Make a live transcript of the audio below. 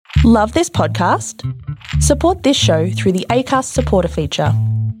Love this podcast? Support this show through the Acast supporter feature.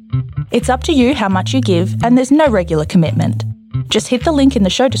 It's up to you how much you give, and there's no regular commitment. Just hit the link in the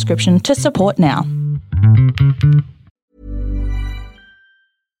show description to support now.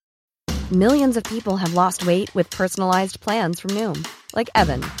 Millions of people have lost weight with personalized plans from Noom. Like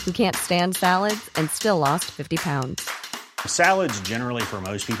Evan, who can't stand salads and still lost 50 pounds. Salads generally for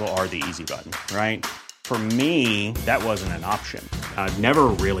most people are the easy button, right? For me, that wasn't an option. I never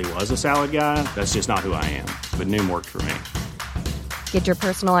really was a salad guy. That's just not who I am. But Noom worked for me. Get your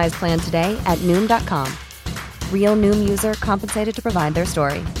personalized plan today at Noom.com. Real Noom user compensated to provide their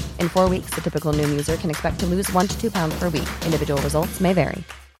story. In 4 weeks, the typical Noom user can expect to lose 1 to 2 pounds per week. Individual results may vary.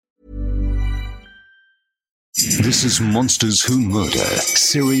 This is Monsters Who Murder,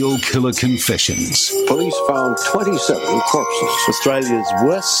 Serial Killer Confessions. Police found 27 corpses. Australia's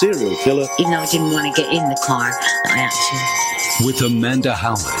worst serial killer. Even though I didn't want to get in the car, I had to. With Amanda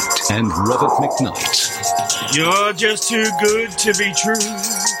Howard and Robert McKnight. You're just too good to be true.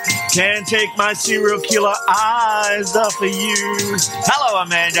 Can't take my serial killer eyes off of you. Hello,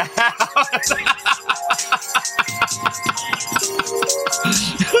 Amanda Howard.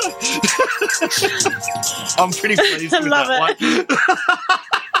 I'm pretty pleased with that one.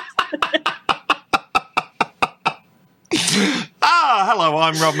 Hello,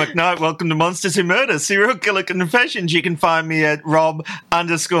 I'm Rob McKnight. Welcome to Monsters Who Murder, Serial Killer Confessions. You can find me at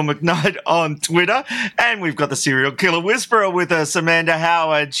Rob_McKnight on Twitter. And we've got the Serial Killer Whisperer with us, Amanda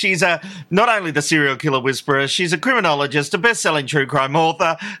Howard. She's not only the Serial Killer Whisperer, she's a criminologist, a best-selling true crime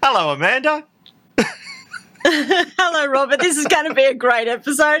author. Hello, Amanda. Hello, Robert. This is going to be a great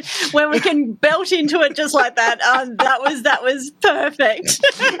episode when we can belt into it just like that. That was perfect.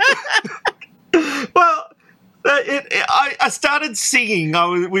 Well, I started singing.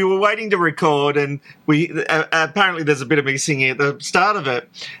 We were waiting to record, and apparently there's a bit of me singing at the start of it.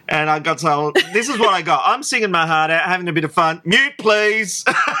 And I got told, this is what I got. I'm singing my heart out, having a bit of fun. Mute, please.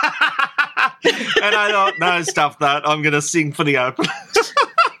 And I thought, no, stuff that. I'm going to sing for the open.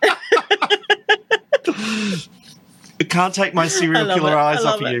 I can't take my serial killer eyes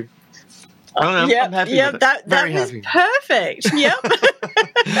off of you. I'm happy with it. That was happy. Perfect.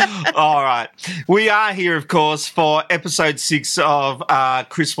 Yep. All right. We are here, of course, for episode 6 of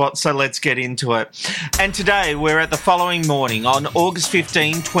Chris Watts, so let's get into it. And today we're at the following morning on August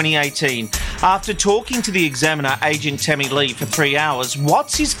 15, 2018. After talking to the examiner, Agent Tammy Lee, for 3 hours,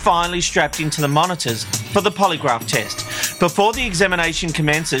 Watts is finally strapped into the monitors for the polygraph test. Before the examination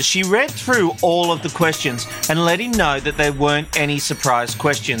commences, she read through all of the questions and let him know that there weren't any surprise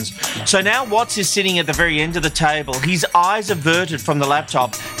questions. So now Watts is sitting at the very end of the table, his eyes averted from the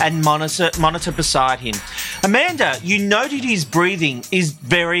laptop and monitor beside him. Amanda, you noted his breathing is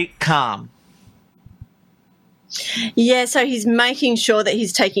very calm. Yeah, so he's making sure that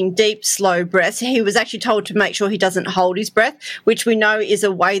he's taking deep, slow breaths. He was actually told to make sure he doesn't hold his breath, which we know is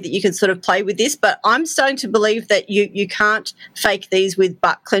a way that you can sort of play with this. But I'm starting to believe that you can't fake these with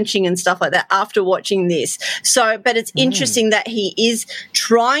butt clenching and stuff like that after watching this. So, but it's interesting that he is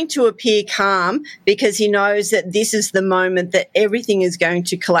trying to appear calm because he knows that this is the moment that everything is going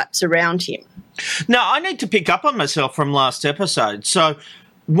to collapse around him. Now, I need to pick up on myself from last episode. So,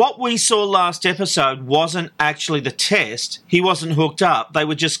 what we saw last episode wasn't actually the test. He wasn't hooked up. They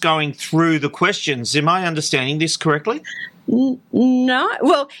were just going through the questions. Am I understanding this correctly? No.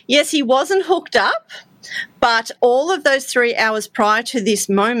 Well, yes, he wasn't hooked up, but all of those 3 hours prior to this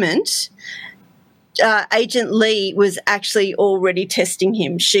moment, Agent Lee was actually already testing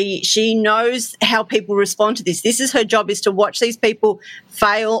him. She knows how people respond to this. This is her job, is to watch these people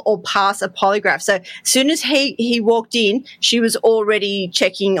fail or pass a polygraph. So as soon as he walked in, she was already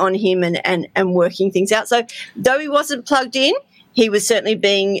checking on him and working things out. So though he wasn't plugged in, he was certainly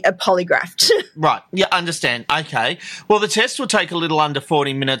being polygraphed. Right. Yeah, understand. Okay. Well, the test will take a little under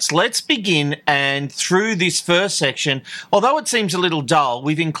 40 minutes. Let's begin, and through this first section, although it seems a little dull,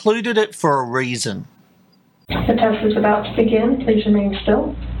 we've included it for a reason. The test is about to begin. Please remain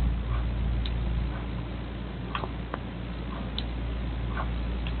still.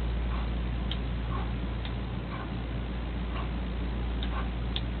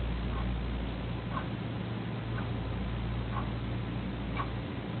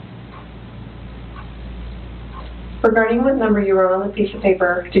 Regarding what number you wrote on the piece of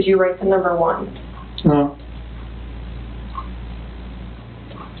paper, did you write the number 1? No.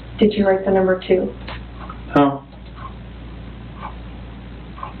 Did you write the number 2? No.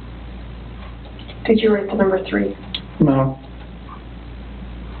 Did you write the number 3? No.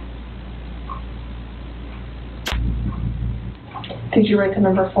 Did you write the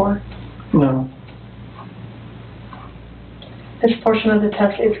number 4? No. This portion of the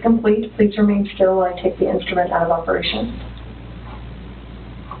test is complete. Please remain still while I take the instrument out of operation.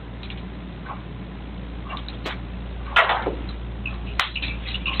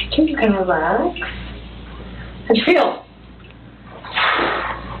 Okay, you can relax. How'd you feel?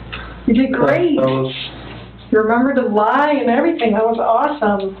 You did great. You remembered to lie and everything. That was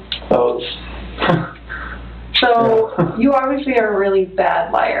awesome. So you obviously are a really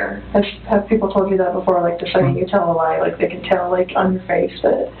bad liar. Have people told you that before? Like the second you tell a lie, like they can tell like on your face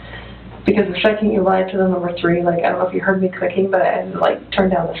that, because the second you lied to the number 3, like I don't know if you heard me clicking, but I had like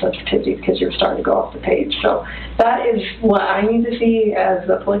turned down the sensitivity because you were starting to go off the page. So that is what I need to see as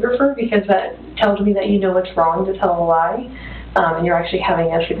a polygrapher, because that tells me that you know it's wrong to tell a lie. And you're actually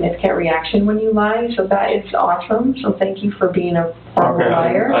having a significant reaction when you lie. So that is awesome. So thank you for being a horrible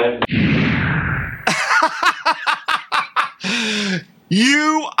liar.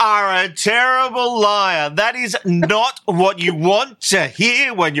 You are a terrible liar. That is not what you want to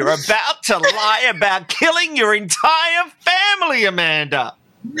hear when you're about to lie about killing your entire family, Amanda.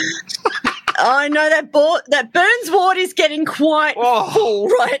 I know that Burns ward is getting quite full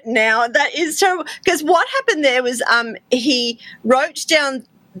right now. That is terrible. Because what happened there was he wrote down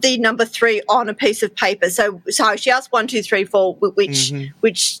the number 3 on a piece of paper. So she asked 1, 2, 3, 4,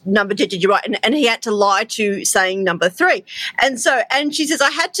 which number did you write? And he had to lie to saying number 3. And she says, I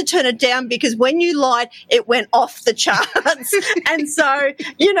had to turn it down because when you lied, it went off the charts. And so,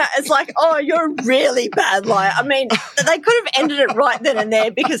 it's like, oh, you're a really bad liar. I mean, they could have ended it right then and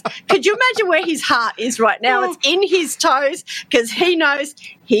there, because could you imagine where his heart is right now? It's in his toes, because he knows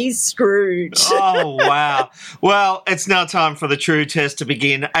he's screwed. Oh, wow. Well, it's now time for the true test to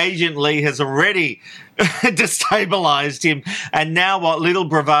begin. Agent Lee has already destabilized him, and now what little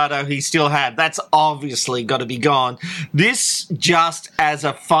bravado he still had, that's obviously got to be gone. This just as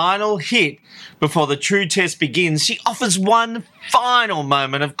a final hit before the true test begins, she offers one final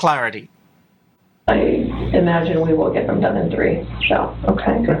moment of clarity. I imagine we will get them done in 3. So,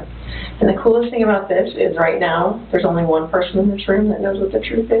 okay. And the coolest thing about this is right now, there's only one person in this room that knows what the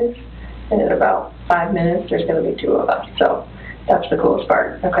truth is. And in about 5 minutes, there's going to be 2 of us. So that's the coolest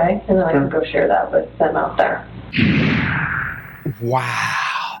part, okay? And then I can go share that with them out there.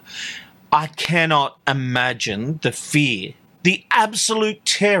 Wow. I cannot imagine the fear, the absolute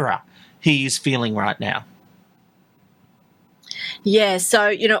terror he is feeling right now. Yeah,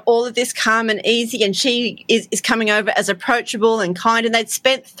 so, all of this calm and easy, and she is coming over as approachable and kind, and they'd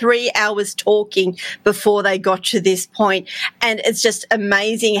spent 3 hours talking before they got to this point, and it's just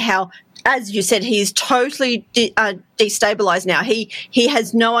amazing how, as you said, he's totally destabilized now. He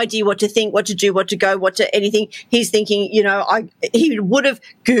has no idea what to think, what to do, what to go, what to anything. He's thinking, he would have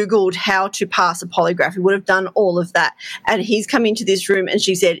Googled how to pass a polygraph. He would have done all of that. And he's come into this room and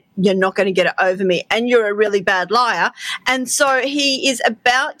she said, you're not going to get it over me. And you're a really bad liar. And so he is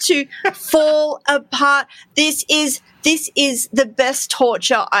about to fall apart. This is the best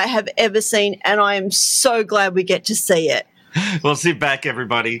torture I have ever seen. And I am so glad we get to see it. Well, sit back,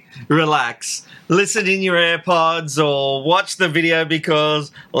 everybody. Relax. Listen in your AirPods or watch the video,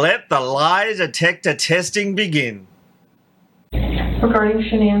 because let the lie detector testing begin. Regarding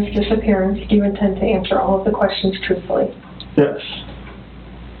Shanann's disappearance, do you intend to answer all of the questions truthfully? Yes.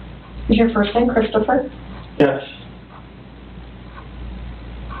 Is your first name Christopher? Yes.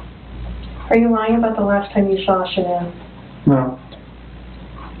 Are you lying about the last time you saw Shanann? No.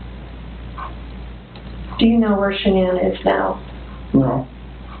 Do you know where Shanann is now? No.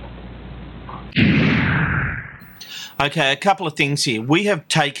 Okay, a couple of things here. We have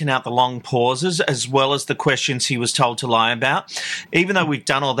taken out the long pauses as well as the questions he was told to lie about. Even though we've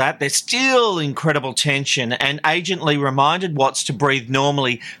done all that, there's still incredible tension, and Agent Lee reminded Watts to breathe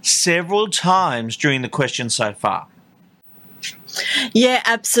normally several times during the question so far. Yeah,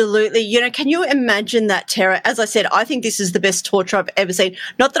 absolutely. Can you imagine that terror? As I said, I think this is the best torture I've ever seen.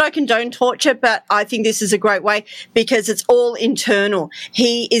 Not that I condone torture, but I think this is a great way because it's all internal.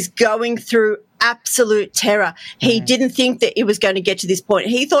 He is going through absolute terror. He didn't think that it was going to get to this point.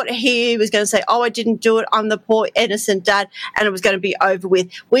 He thought he was going to say, oh, I didn't do it. I'm the poor innocent dad, and it was going to be over with.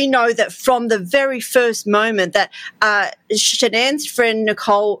 We know that from the very first moment that Shanann's friend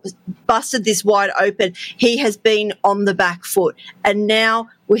Nicole busted this wide open, he has been on the back foot. And now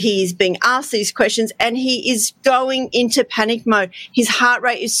he is being asked these questions and he is going into panic mode. His heart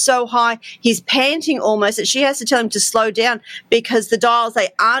rate is so high. He's panting almost that she has to tell him to slow down because the dials, they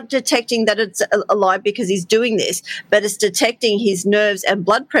aren't detecting that it's a lie because he's doing this, but it's detecting his nerves and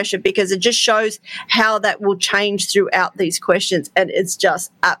blood pressure because it just shows how that will change throughout these questions. And it's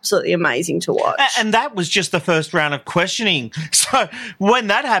just absolutely amazing to watch. And that was just the first round of questioning. So when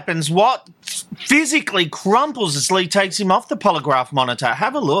that happens, what physically crumples as Lee takes him off the polygraph monitor.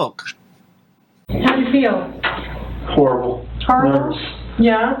 Have a look. How do you feel? Horrible. Horrible? Nervous.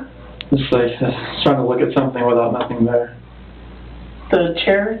 Yeah? Just like trying to look at something without nothing there. The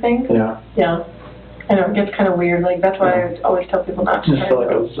chair thing? Yeah. Yeah. I know, it gets kind of weird. Like, that's why I always tell people not to I just feel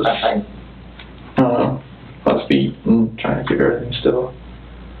like I was just, I don't know, last feet and trying to keep everything still.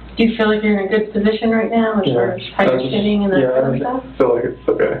 Do you feel like you're in a good position right now as far as how you're sitting and that kind of stuff? I feel like it's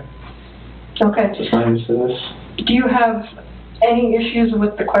okay. Okay. Just not used to this. Do you have any issues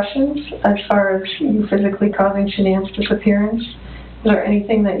with the questions as far as you physically causing Shanann's disappearance? Is there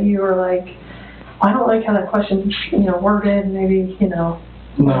anything that you were like, I don't like how that question's, worded, maybe, No.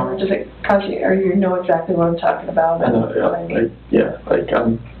 Or does it cause you, or you know exactly what I'm talking about? I know, yeah. What I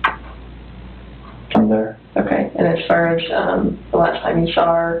mean? I'm there. Okay, and as far as the last time you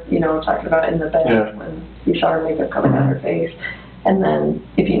saw her, talking about in the bed when you saw her makeup coming out of her face, and then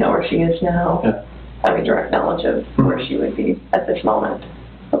if you know where she is now, having direct knowledge of where she would be at this moment.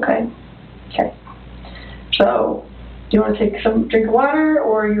 Okay. So, do you want to take some drink of water,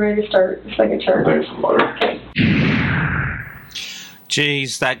 or are you ready to start the second chart? I'll take some water. Okay.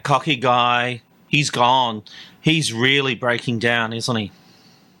 Geez, that cocky guy, he's gone. He's really breaking down, isn't he?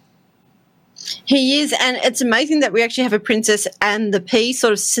 He is, and it's amazing that we actually have a Princess and the Pea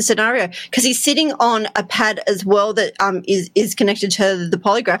sort of scenario, because he's sitting on a pad as well that is connected to the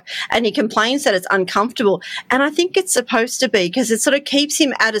polygraph, and he complains that it's uncomfortable. And I think it's supposed to be, because it sort of keeps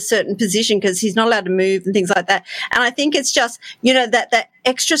him at a certain position because he's not allowed to move and things like that. And I think it's just, that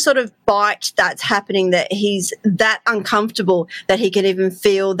extra sort of bite that's happening, that he's that uncomfortable that he can even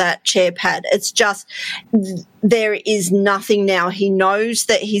feel that chair pad. It's just, there is nothing now. He knows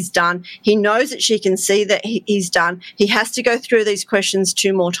that he's done. He knows that she can see that he's done. He has to go through these questions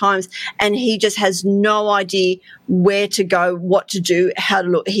 2 more times, and he just has no idea where to go, what to do, how to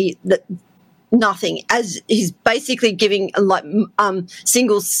look. Nothing, as he's basically giving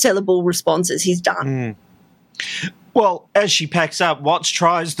single syllable responses. He's done. Well, as she packs up, Watts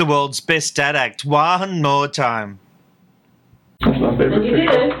tries the world's best dad act one more time. That's my favorite You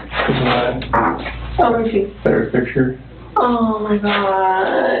picture. did. It's my Oh, let me see. favorite picture. Oh my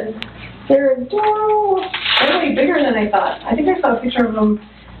god. They're adorable. They're way bigger than I thought. I think I saw a picture of them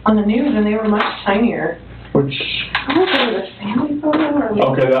on the news and they were much tinier. Which? I don't know if it was a family photo or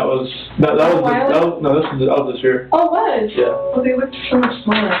Okay, that was this year. Oh, it was? Yeah. Oh, they looked so much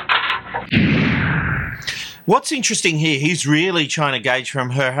smaller. What's interesting here, he's really trying to gauge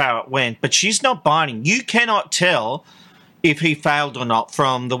from her how it went, but she's not biting. You cannot tell if he failed or not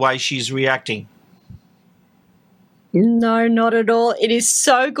from the way she's reacting. No, not at all. It is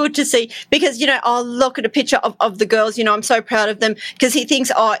so good to see, because, I'll look at a picture of the girls, I'm so proud of them, because he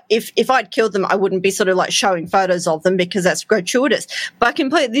thinks, if I'd killed them, I wouldn't be sort of like showing photos of them because that's gratuitous. But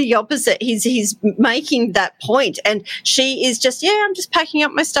completely the opposite. He's making that point, and she is just, I'm just packing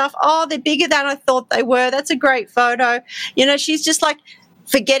up my stuff. Oh, they're bigger than I thought they were. That's a great photo. She's just like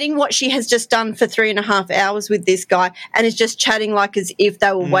forgetting what she has just done for 3.5 hours with this guy, and is just chatting like as if they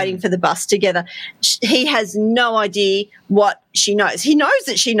were waiting for the bus together. He has no idea what she knows. He knows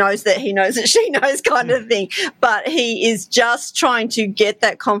that she knows that he knows that she knows, kind of thing. But he is just trying to get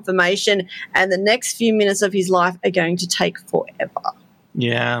that confirmation, and the next few minutes of his life are going to take forever.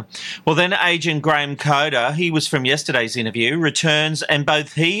 Yeah. Well, then Agent Graham Coder, he was from yesterday's interview, returns, and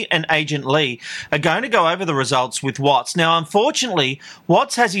both he and Agent Lee are going to go over the results with Watts. Now, unfortunately,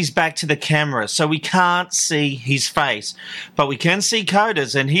 Watts has his back to the camera, so we can't see his face. But we can see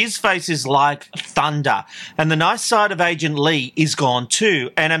Coder's, and his face is like thunder. And the nice side of Agent Lee is gone too.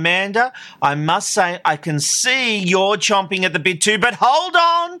 And Amanda, I must say, I can see you're chomping at the bit too, but hold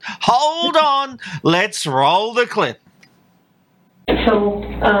on. Let's roll the clip. So,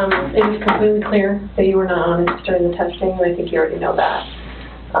 it was completely clear that you were not honest during the testing, and I think you already know that.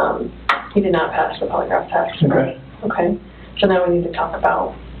 You did not pass the polygraph test. Okay. So now we need to talk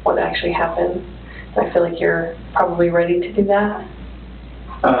about what actually happened. I feel like you're probably ready to do that.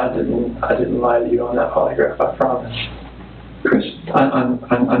 I didn't lie to you on that polygraph, I promise. Chris,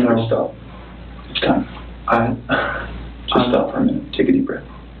 I know. Stop. It's time. Just stop for a minute. Take a deep breath.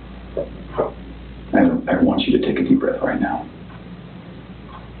 I want you to take a deep breath right now.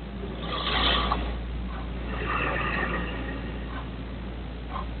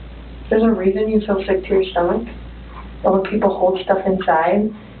 There's a reason you feel sick to your stomach. And when people hold stuff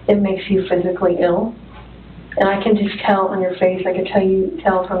inside, it makes you physically ill. And I can just tell on your face, I could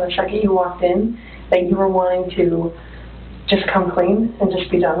tell from the second you walked in that you were wanting to just come clean and just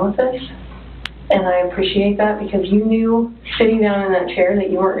be done with this. And I appreciate that, because you knew sitting down in that chair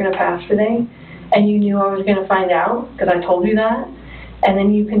that you weren't going to pass today, and you knew I was going to find out, because I told you that. and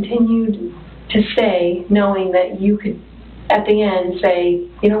then you continued to stay knowing that you could, at the end, say,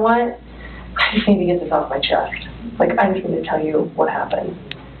 you know what, I just need to get this off my chest. Like, I just need to tell you what happened.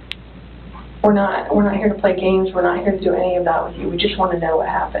 We're not here to play games. We're not here to do any of that with you. We just want to know what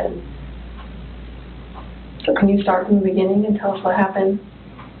happened. So can you start from the beginning and tell us what happened?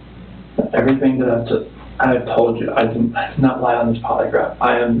 Everything that I have told you, I did not lie on this polygraph.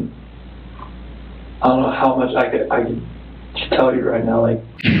 I don't know how much I could just tell you right now, like.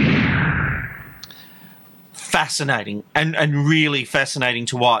 Fascinating and really fascinating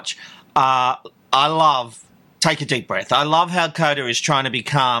to watch. Take a deep breath. I love how Coda is trying to be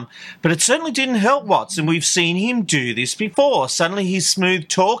calm, but it certainly didn't help Watson. We've seen him do this before. Suddenly his smooth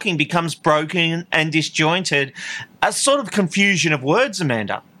talking becomes broken and disjointed. A sort of confusion of words,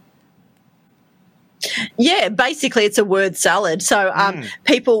 Amanda. Yeah, basically it's a word salad. So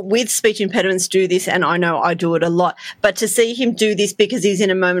people with speech impediments do this, and I know I do it a lot. But to see him do this because he's in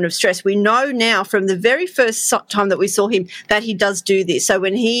a moment of stress, we know now from the very first time that we saw him that he does do this. So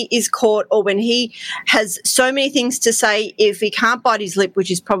when he is caught or when he has so many things to say, if he can't bite his lip, which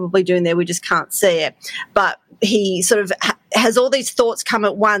he's probably doing there, we just can't see it. But he sort of has all these thoughts come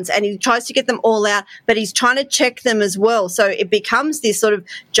at once and he tries to get them all out, but he's trying to check them as well. So it becomes this sort of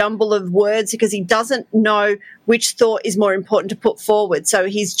jumble of words because he doesn't know which thought is more important to put forward. So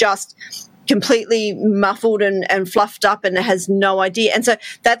he's just completely muffled and fluffed up and has no idea. And so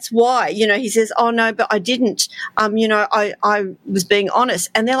that's why, he says, oh, no, but I didn't. I was being honest.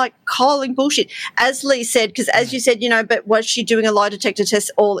 And they're like calling bullshit. As Lee said, because as you said, but was she doing a lie detector test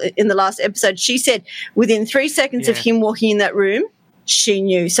all in the last episode? She said within 3 seconds of him walking in that room, she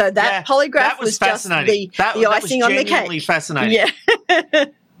knew. So that polygraph that was just the icing on the cake. Genuinely fascinating. Yeah.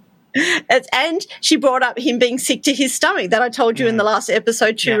 And she brought up him being sick to his stomach that I told you in the last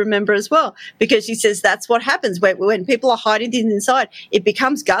episode to remember as well, because she says that's what happens when people are hiding things inside. It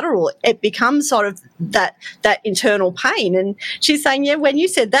becomes guttural. It becomes sort of that internal pain. And she's saying, yeah, when you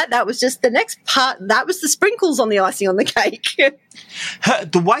said that was just the next part. That was the sprinkles on the icing on the cake.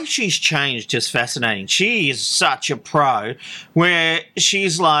 The way she's changed is fascinating. She is such a pro where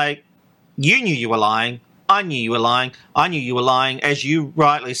she's like, you knew you were lying. I knew you were lying. I knew you were lying, as you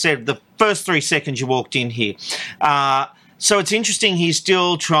rightly said, the first 3 seconds you walked in here. So it's interesting he's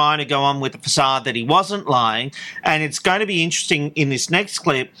still trying to go on with the facade that he wasn't lying, and it's going to be interesting in this next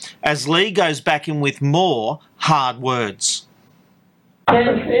clip as Lee goes back in with more hard words.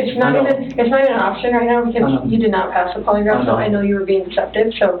 It's not even an option right now because you did not pass the polygraph, so I know you were being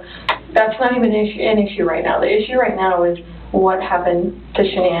deceptive, so that's not even an issue right now. The issue right now is what happened to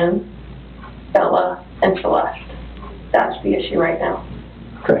Shanann, Bella, and Celeste. That's the issue right now.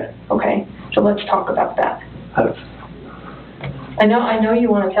 Okay. So let's talk about that. I know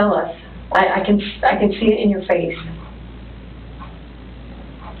you want to tell us. I can see it in your face.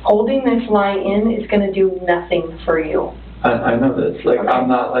 Holding this lie in is going to do nothing for you. I know this. Like, okay. I'm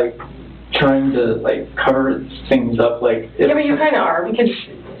not like trying to like cover things up. Like, yeah, but you kind of are because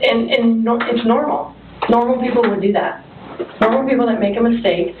it's normal. Normal people would do that. Normal people that make a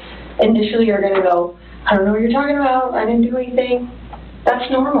mistake initially are going to go, I don't know what you're talking about. I didn't do anything. That's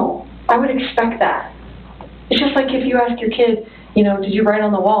normal. I would expect that. It's just like if you ask your kid, did you write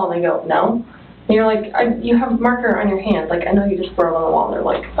on the wall? And they go, no. And you're like, you have a marker on your hand. Like, I know you just wrote on the wall. And they're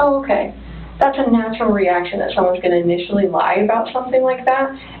like, oh, okay. That's a natural reaction that someone's going to initially lie about something like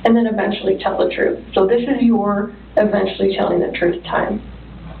that and then eventually tell the truth. So this is your eventually telling the truth time.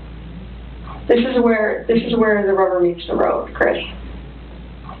 This is where the rubber meets the road, Chris.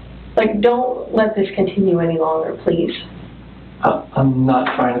 Like, don't let this continue any longer, please. I'm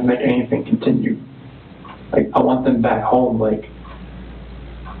not trying to make anything continue. Like, I want them back home, like.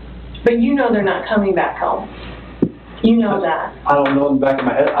 But you know they're not coming back home. You know that. I don't know in the back of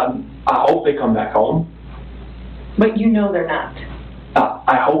my head. I hope they come back home. But you know they're not.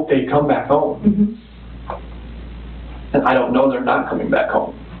 I hope they come back home. Mm-hmm. And I don't know they're not coming back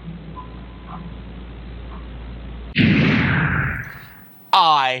home.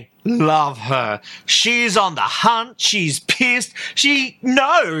 I love her. She's on the hunt. She's pissed. She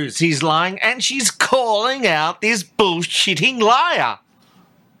knows he's lying and she's calling out this bullshitting liar.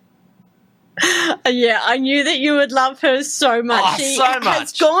 Yeah, I knew that you would love her so much. Oh, she so much.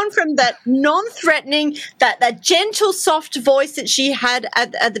 has gone from that non-threatening, that gentle, soft voice that she had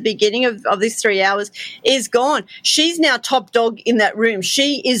at the beginning of these 3 hours is gone. She's now top dog in that room.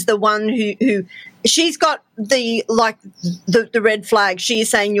 She is the one who she's got the red flag. She is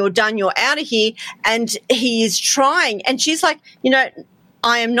saying, you're done, you're out of here. And he is trying. And she's like,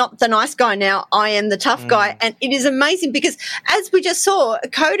 I am not the nice guy now. I am the tough guy. And it is amazing because as we just saw,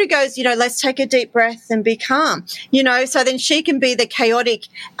 Coda goes, let's take a deep breath and be calm, so then she can be the chaotic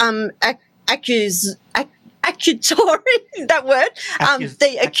accusatory, that word,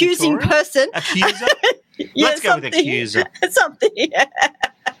 the accusing person. Accuser? Let's go with accuser. Something, yeah.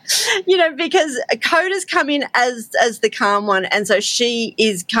 Because Coda's come in as the calm one, and so she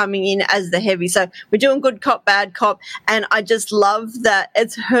is coming in as the heavy. So we're doing good cop, bad cop, and I just love that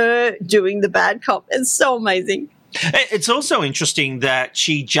it's her doing the bad cop. It's so amazing. It's also interesting that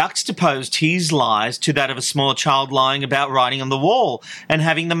she juxtaposed his lies to that of a small child lying about writing on the wall and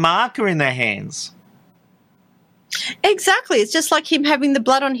having the marker in their hands. Exactly. It's just like him having the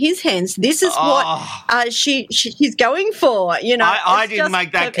blood on his hands. This is what she's going for. I didn't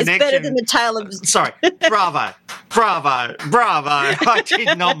make that connection. It's better than the tale of... Sorry. Bravo. I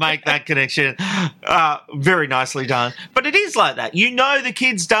did not make that connection. Very nicely done. But it is like that. The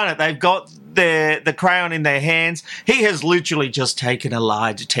kid's done it. They've got the crayon in their hands. He has literally just taken a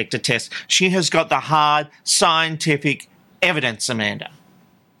lie detector test. She has got the hard scientific evidence, Amanda.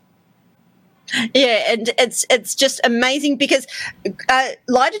 Yeah, and it's just amazing because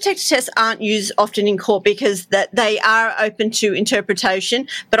lie detector tests aren't used often in court because that they are open to interpretation.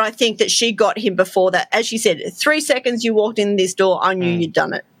 But I think that she got him before that. As she said, 3 seconds you walked in this door, I knew you'd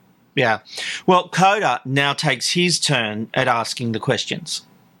done it. Yeah. Well, Coda now takes his turn at asking the questions.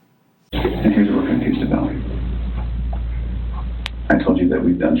 And here's what we're confused about. I told you that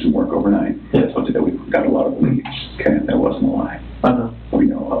we've done some work overnight. Yeah. I told you that we've got a lot of leads. Okay, that wasn't a lie. Uh-huh. We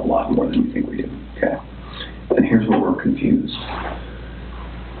know a lot more than we think we do. Okay. And here's where we're confused.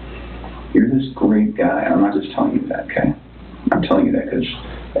 You're this great guy. I'm not just telling you that, okay? I'm telling you that because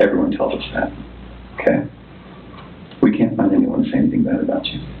everyone tells us that. Okay? We can't find anyone to say anything bad about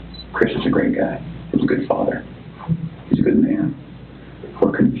you. Chris is a great guy. He's a good father. He's a good man.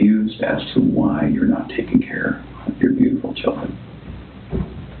 We're confused as to why you're not taking care of your beautiful children.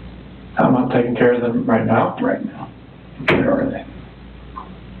 I'm not taking care of them right now? Right now. Where are they?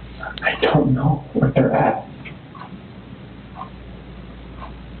 I don't know where they're at.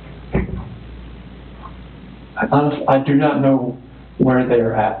 Honestly, I do not know where they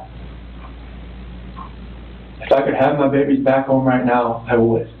are at. If I could have my babies back home right now, I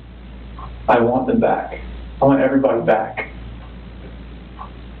would. I want them back. I want everybody back.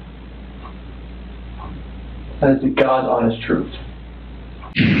 That is the God's honest truth.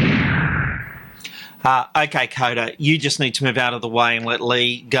 Okay, Coda, you just need to move out of the way and let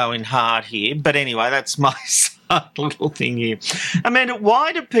Lee go in hard here. But anyway, that's my little thing here. Amanda,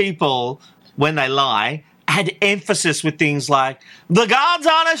 why do people, when they lie, add emphasis with things like the God's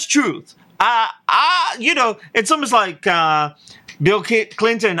honest truth? It's almost like Bill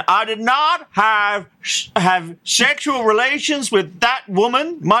Clinton, I did not have sexual relations with that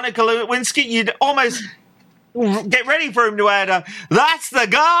woman, Monica Lewinsky. You'd almost get ready for him to add, that's the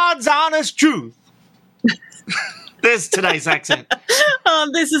God's honest truth. There's today's accent. Oh,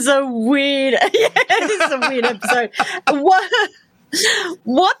 this is a weird episode.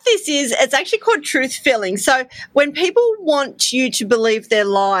 What this is, it's actually called truth filling. So when people want you to believe their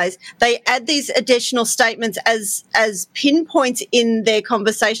lies, they add these additional statements as pinpoints in their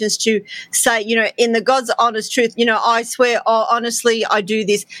conversations to say, in the God's honest truth, I swear, honestly, I do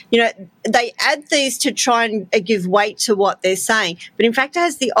this. They add these to try and give weight to what they're saying. But in fact, it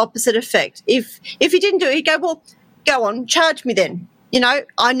has the opposite effect. If you didn't do it, you go, well, go on, charge me then.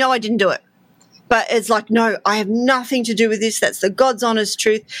 I know I didn't do it. But it's like, no, I have nothing to do with this. That's the God's honest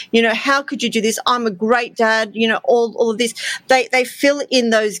truth. How could you do this? I'm a great dad. All of this. They fill in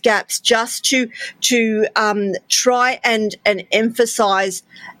those gaps just to try and emphasize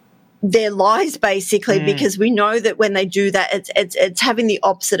their lies, basically, because we know that when they do that, it's having the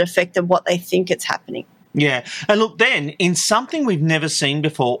opposite effect of what they think it's happening. Yeah. And look, then, in something we've never seen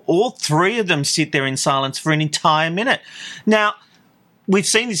before, all three of them sit there in silence for an entire minute. Now, we've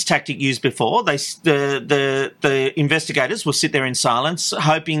seen this tactic used before. The investigators will sit there in silence,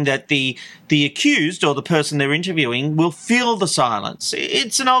 hoping that the accused or the person they're interviewing will fill the silence.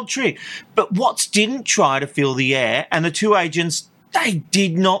 It's an old trick. But Watts didn't try to fill the air, and the two agents, they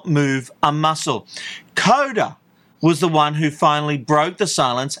did not move a muscle. Coda was the one who finally broke the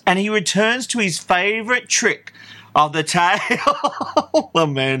silence, and he returns to his favourite trick of the tale,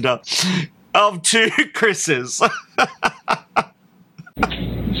 Amanda, of two Chris's. So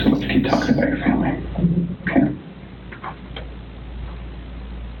let's keep talking about your family, okay?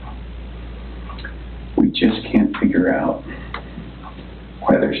 We just can't figure out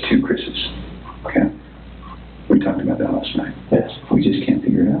why there's two Chris's, okay? We talked about that last night. Yes. We just can't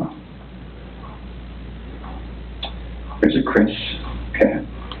figure it out. There's a Chris, okay, okay?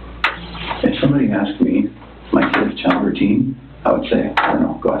 If somebody asked me my kid's child routine, I would say, I don't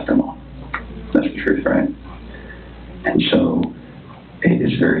know, go ask their mom. That's the truth, right? And so it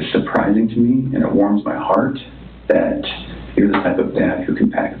is very surprising to me, and it warms my heart that you're the type of dad who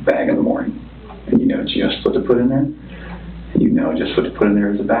can pack a bag in the morning, and you know just what to put in there, and you know just what to put in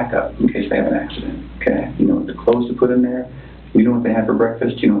there as a backup in case they have an accident, okay? You know what the clothes to put in there, you know what they have for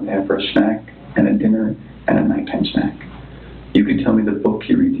breakfast, you know what they have for a snack, and a dinner, and a nighttime snack. You can tell me the book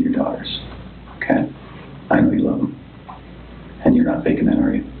you read to your daughters, okay? I know you love them. And you're not faking that,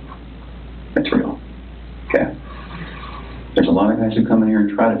 are you? That's real, okay? There's a lot of guys who come in here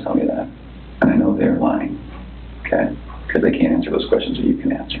and try to tell me that, and I know they're lying, okay? Because they can't answer those questions that you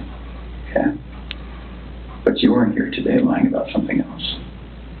can answer, okay? But you are here today lying about something else.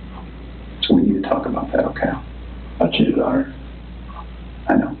 So we need to talk about that, okay? I cheated on her.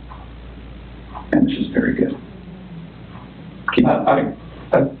 I know. And this is very good.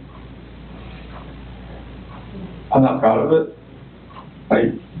 I'm not proud of it.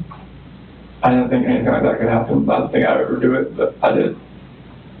 I didn't think anything like that could happen. I don't think I'd ever do it, but I did.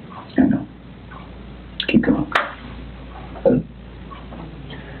 I know. Keep going. And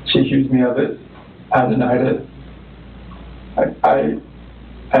she accused me of it. I denied it. I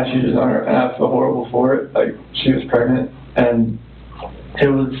cheated on her, and I feel horrible for it. Like, she was pregnant, and it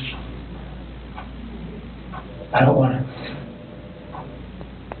was, I don't want to,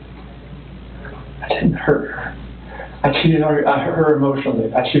 I didn't hurt her. I cheated on her. I hurt her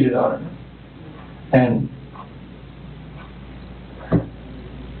emotionally. I cheated on her. And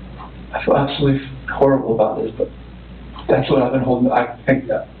I feel absolutely horrible about this, but that's what I've been holding. I think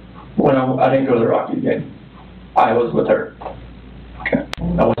that when I didn't go to the Rocky game, I was with her. Okay.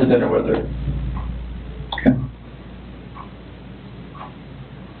 I went to dinner with her. Okay.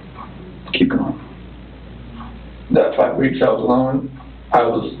 Keep going. That 5 weeks I was alone, I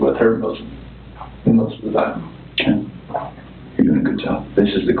was with her most of the time. Okay. You're doing a good job. This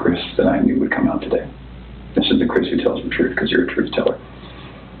is the Chris that I knew would come out today. This is the Chris who tells the truth, because you're a truth teller.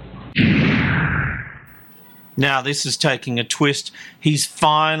 Now, this is taking a twist. He's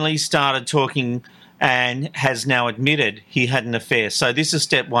finally started talking and has now admitted he had an affair. So this is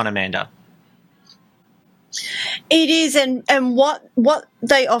step one, Amanda. It is, and what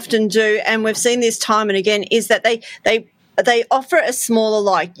they often do, and we've seen this time and again, is that they offer a smaller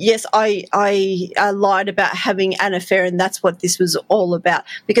lie. Yes, I lied about having an affair, and that's what this was all about.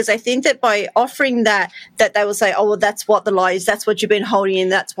 Because I think that by offering that they will say, oh, well, that's what the lie is. That's what you've been holding in.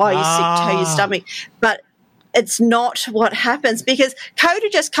 That's why you're sick to your stomach. But it's not what happens, because Coda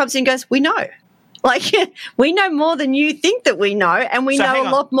just comes in and goes, we know. Like, we know more than you think that we know, and we know a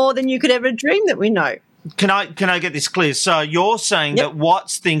lot more than you could ever dream that we know. Can I get this clear? So you're saying that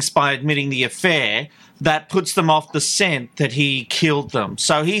Watts thinks by admitting the affair, that puts them off the scent that he killed them.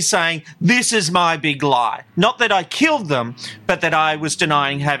 So he's saying, this is my big lie. Not that I killed them, but that I was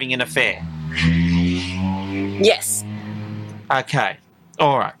denying having an affair. Yes. Okay.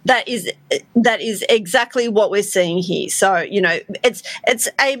 All right. That is exactly what we're seeing here. So, you know, it's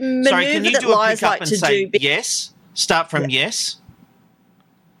a maneuver that liars like to do. Yes? Start from yes?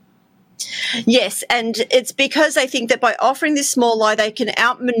 Yes, and it's because they think that by offering this small lie, they can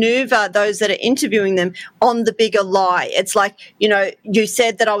outmaneuver those that are interviewing them on the bigger lie. It's like, you know, you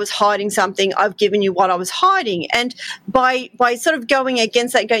said that I was hiding something, I've given you what I was hiding. And by sort of going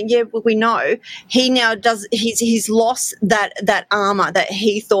against that, going, yeah, well, we know, he now does, he's lost that armor that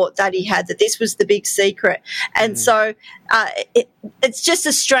he thought that he had, that this was the big secret. And so it's just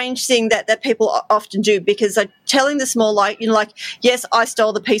a strange thing that people often do, because they're telling the small lie, you know, like, yes, I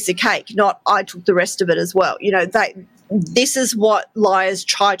stole the piece of cake, not I took the rest of it as well. You know, this is what liars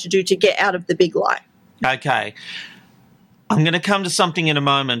try to do to get out of the big lie. Okay. I'm going to come to something in a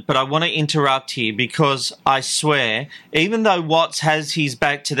moment, but I want to interrupt here, because I swear, even though Watts has his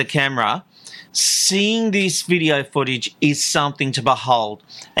back to the camera, seeing this video footage is something to behold.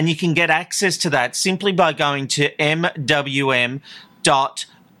 And you can get access to that simply by going to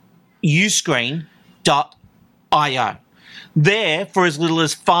mwm.uscreen.io. There, for as little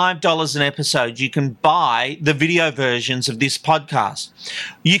as $5 an episode, you can buy the video versions of this podcast.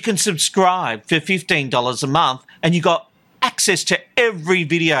 You can subscribe for $15 a month, and you got access to every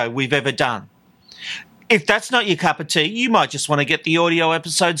video we've ever done. If that's not your cup of tea, you might just want to get the audio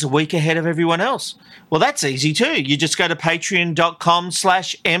episodes a week ahead of everyone else. Well, that's easy too. You just go to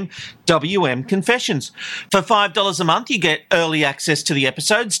patreon.com/MWM Confessions. For $5 a month, you get early access to the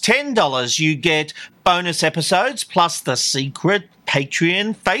episodes. $10, you get bonus episodes, plus the secret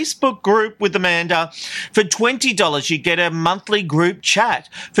Patreon Facebook group with Amanda. For $20, you get a monthly group chat.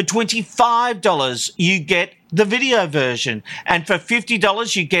 For $25, you get the video version. And for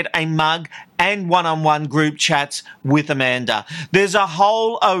 $50, you get a mug and one-on-one group chats with Amanda. There's a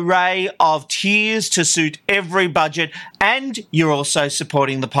whole array of tiers to suit every budget, and you're also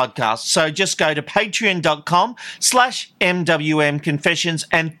supporting the podcast. So just go to patreon.com/MWM Confessions,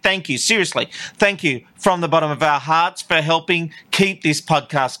 and thank you, seriously, thank you from the bottom of our hearts for helping keep this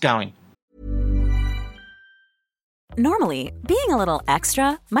podcast going. Normally, being a little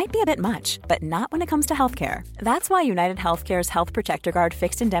extra might be a bit much, but not when it comes to healthcare. That's why United Healthcare's Health Protector Guard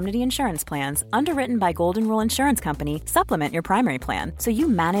fixed indemnity insurance plans, underwritten by Golden Rule Insurance Company, supplement your primary plan so you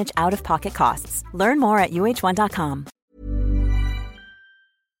manage out-of-pocket costs. Learn more at UH1.com.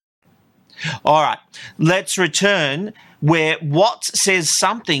 All right, let's return where Watts says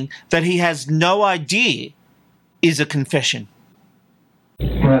something that he has no idea is a confession.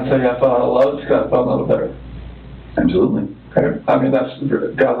 When I tell you I fell out of love, it's because I felt a little better. Absolutely. Okay. I mean, that's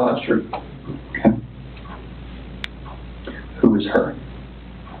God's honest truth. Okay. Who is her?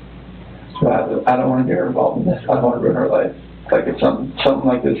 So I don't want to get her involved in this. I don't want to ruin her life. Like, it's something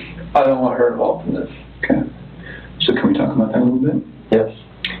like this. I don't want her involved in this. Okay. So can we talk about that a little bit? Yes.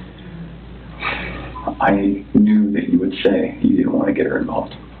 I knew that you would say you didn't want to get her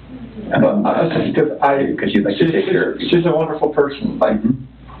involved. Because you'd like to take care of her. She's a wonderful person. Like,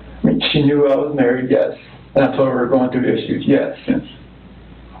 I mean, she knew I was married, yes. And I told her we were going through issues, yes. And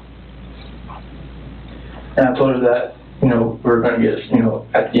I told her that, we were going to get,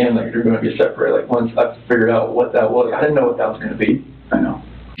 at the end, like, we were going to get separated. Like, once I figured out what that was, I didn't know what that was going to be. I know.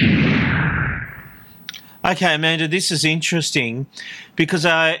 Okay, Amanda, this is interesting because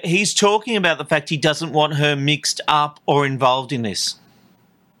he's talking about the fact he doesn't want her mixed up or involved in this.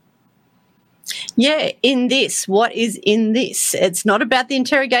 Yeah, in this. What is in this? It's not about the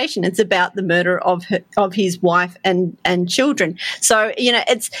interrogation. It's about the murder of his wife and children. So,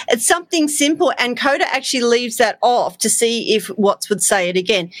 it's something simple, and Coda actually leaves that off to see if Watts would say it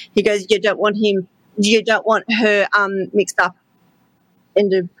again. He goes, you don't want her mixed up in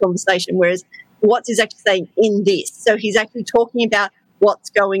the conversation, whereas Watts is actually saying in this. So he's actually talking about what's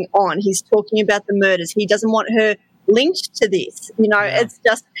going on. He's talking about the murders. He doesn't want her linked to this. It's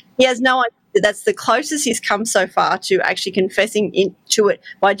just, he has no idea. That's the closest he's come so far to actually confessing into it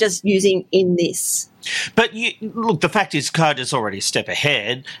by just using in this. But look, the fact is Coda's already a step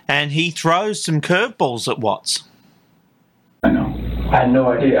ahead, and he throws some curveballs at Watts. I know. I had no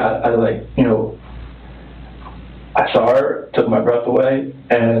idea. I saw her, took my breath away,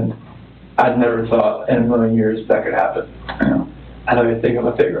 and I'd never thought in a million years that could happen. I know. I know you're thinking of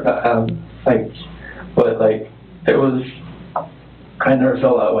a figure, it was. I never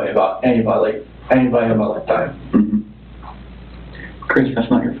felt that way about anybody in my lifetime. Mm-hmm. Chris,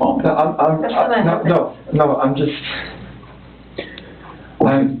 that's not your fault. No, I'm just.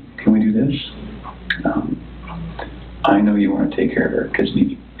 Can we do this? I know you want to take care of her because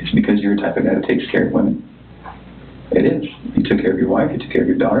it's because you're the type of guy that takes care of women. It is. You took care of your wife. You took care of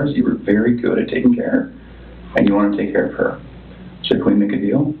your daughters. You were very good at taking care of her, and you want to take care of her. So can we make a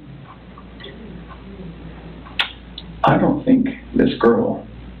deal? I don't think this girl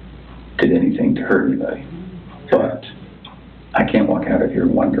did anything to hurt anybody, but I can't walk out of here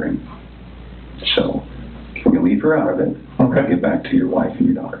wondering. So, can we leave her out of it? Okay. Get back to your wife and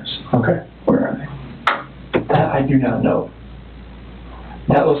your daughters. Okay. Where are they? That I do not know.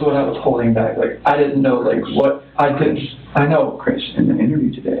 That was what I was holding back. I didn't know, what I did. I know. Chris, in the interview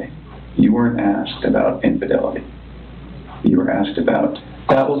today, you weren't asked about infidelity. You were asked about...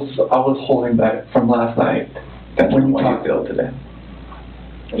 I was holding back from last night. That's when you feel today.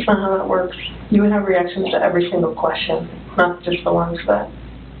 That's not how that works. You would have reactions to every single question, not just the ones that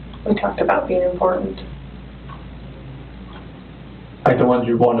we talked about being important. Like the ones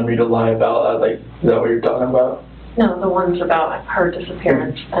you wanted me to lie about, is that what you're talking about? No, the ones about her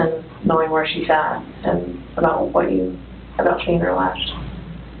disappearance and knowing where she's at and about seeing her last.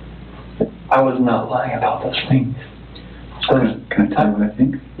 I was not lying about those things. Can I tell you what I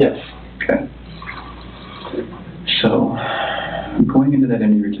think? Yes. Okay. So, going into that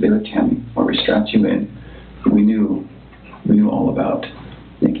interview today with Tammy, where we strapped you in, we knew all about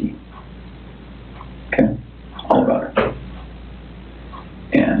Nikki. Okay? All about her.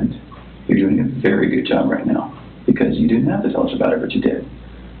 And you're doing a very good job right now, because you didn't have to tell us about it, but you did.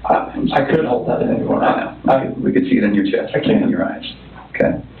 I couldn't hold that in anymore. I know. We could see it in your chest. I can't. In your eyes.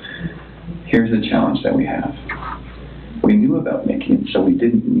 Okay? Here's the challenge that we have. We knew about Nikki, and so we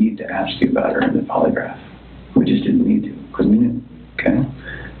didn't need to ask you about her in the polygraph. We just didn't need to, because we knew, okay?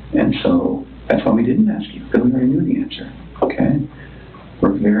 And so that's why we didn't ask you, because we already knew the answer, okay?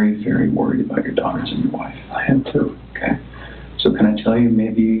 We're very, very worried about your daughters and your wife. I am too. Okay? So can I tell you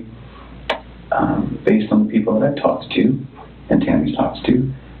maybe based on the people that I've talked to, and Tammy's talked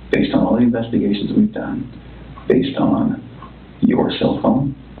to, based on all the investigations we've done, based on your cell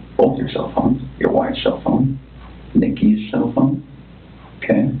phone, both your cell phones, your wife's cell phone, Nikki's cell phone,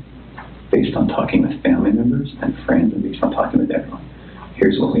 okay? Based on talking with family members and friends, and based on talking with everyone.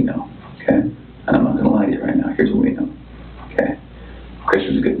 Here's what we know, okay? And I'm not going to lie to you right now. Here's what we know, okay? Chris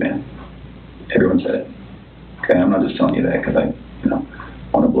is a good man. Everyone said it, okay? I'm not just telling you that because I,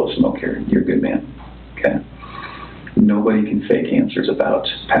 want to blow smoke here. You're a good man, okay? Nobody can fake answers about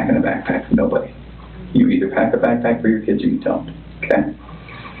packing a backpack. Nobody. You either pack a backpack for your kids or you don't, okay?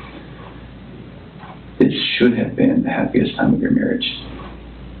 This should have been the happiest time of your marriage,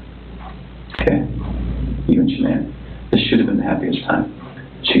 okay? You and Shanann. This should have been the happiest time.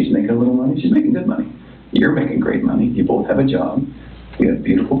 She's making a little money. She's making good money. You're making great money. You both have a job. You have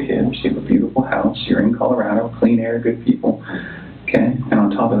beautiful kids. You have a beautiful house. You're in Colorado. Clean air, good people, okay? And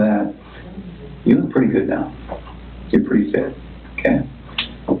on top of that, you look pretty good now. You're pretty fit, okay?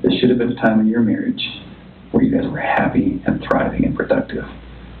 This should have been a time in your marriage where you guys were happy and thriving and productive,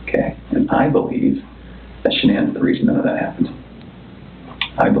 okay? And I believe that Shanann's the reason none of that happened.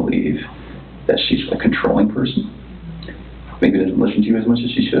 I believe that she's a controlling person. Maybe doesn't listen to you as much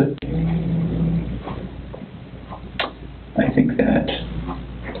as she should. I think that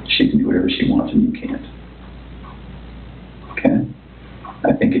she can do whatever she wants and you can't, okay?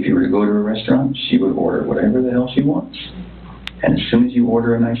 I think if you were to go to a restaurant, she would order whatever the hell she wants. And as soon as you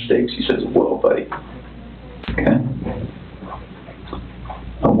order a nice steak, she says, whoa, buddy. Okay?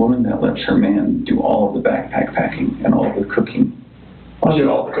 A woman that lets her man do all of the backpack packing and all of the cooking. I'll do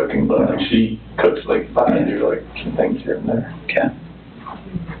all the cooking, but she cooks I do some things here and there. Okay.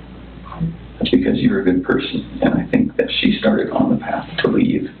 That's because you're a good person. And I think that she started on the path to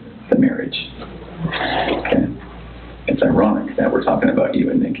leave the marriage. Okay? It's ironic that we're talking about you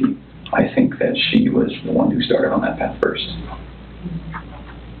and Nikki. I think that she was the one who started on that path first.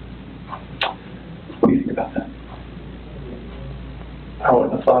 What do you think about that? I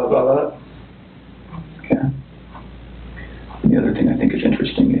wouldn't have thought about that. Okay. And the other thing I think is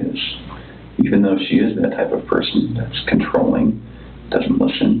interesting is, even though she is that type of person that's controlling, doesn't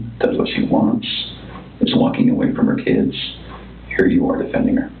listen, does what she wants, is walking away from her kids, here you are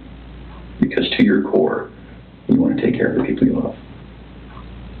defending her. Because to your core, you want to take care of the people you love.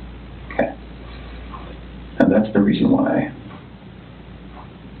 Okay. And that's the reason why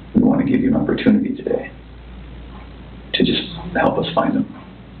we want to give you an opportunity today to just help us find them.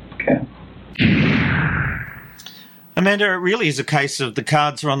 Okay. Amanda, it really is a case of the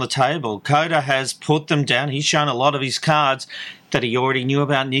cards are on the table. Coda has put them down. He's shown a lot of his cards that he already knew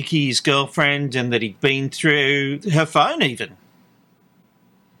about Nikki, his girlfriend, and that he'd been through her phone even.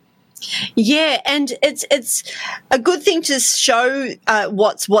 Yeah, and it's a good thing to show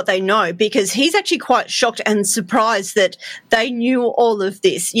what they know, because he's actually quite shocked and surprised that they knew all of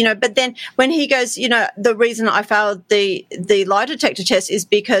this, But then when he goes, the reason I failed the lie detector test is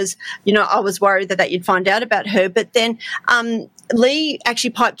because, I was worried that you'd find out about her. But then Lee actually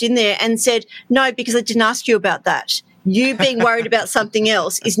piped in there and said, no, because I didn't ask you about that. You being worried about something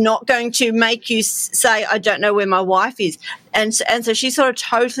else is not going to make you say, I don't know where my wife is. And so she sort of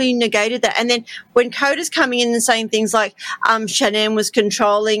totally negated that. And then when Coda's coming in and saying things like Shanann was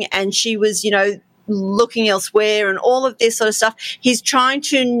controlling and she was, looking elsewhere and all of this sort of stuff, he's trying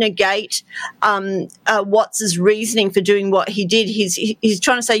to negate Watts' reasoning for doing what he did. He's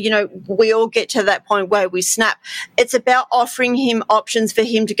trying to say, we all get to that point where we snap. It's about offering him options for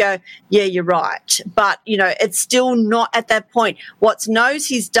him to go, yeah, you're right. But, it's still not at that point. Watts knows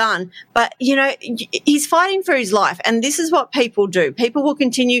he's done, but, he's fighting for his life. And this is what people do. People will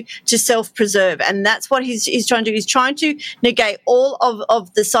continue to self-preserve. And that's what he's trying to do. He's trying to negate all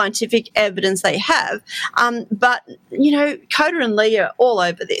of the scientific evidence they have. But, Coda and Lee are all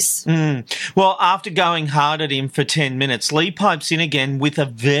over this. Well, after going hard at him for 10 minutes, Lee pipes in again with a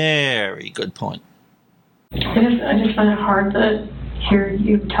very good point. I just find it hard to hear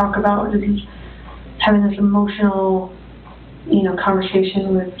you talk about just having this emotional,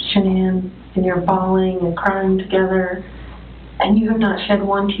 conversation with Shanann, and you're bawling and crying together, and you have not shed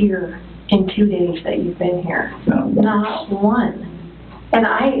one tear in 2 days that you've been here. Not one. And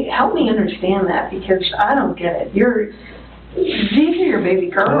help me understand that, because I don't get it. These are your baby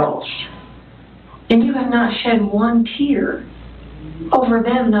girls, and you have not shed one tear over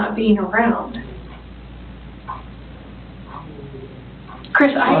them not being around.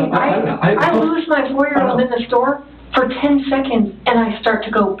 Chris, I lose my 4-year-old in the store for 10 seconds, and I start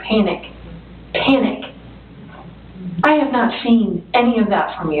to go panic. I have not seen any of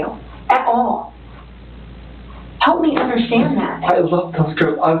that from you at all. Help me understand that. I love those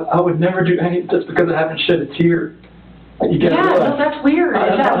girls. I would never do anything just because I haven't shed a tear. You get yeah, no, that's weird.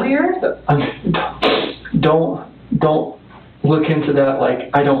 Is that weird? Don't look into that like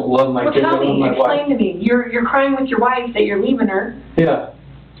I don't love my kids. Tell I love me, my wife. explain to me. You're crying with your wife that you're leaving her. Yeah.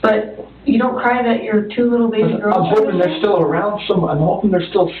 But you don't cry that your two little baby girls. I'm hoping they're still around somewhere. I'm hoping they're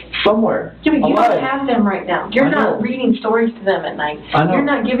still somewhere. Yeah, but you alive. don't have them right now. You're not reading stories to them at night. I know. You're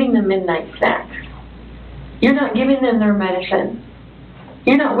not giving them midnight snacks. You're not giving them their medicine.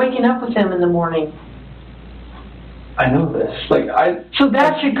 You're not waking up with them in the morning. I know this. So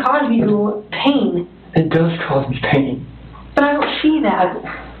that should cause you pain. It does cause me pain. But I don't see that.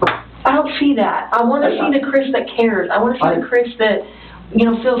 I don't see that. I want to see the Chris that cares. I want to see the Chris that,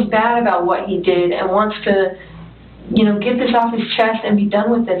 feels bad about what he did and wants to, get this off his chest and be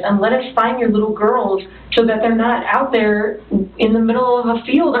done with this. And let us find your little girls so that they're not out there in the middle of a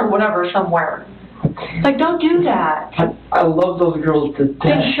field or whatever somewhere. Don't do that. I love those girls to death.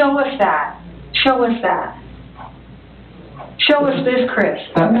 Then show us that. Show us that. Show us this Chris,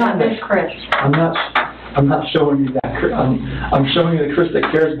 not this Chris. I'm not showing you that Chris. I'm showing you the Chris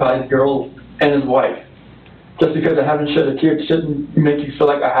that cares about his girls and his wife. Just because I haven't shed a tear, it shouldn't make you feel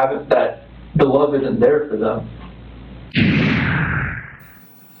like I haven't, that the love isn't there for them.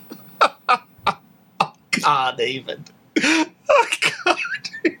 Can't even. I can't.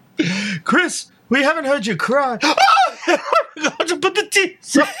 Chris, we haven't heard you cry. Oh, I forgot to put the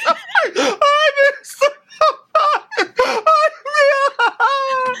tears on. I missed them.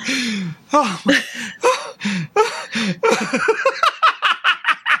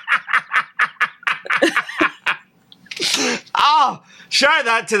 Oh, show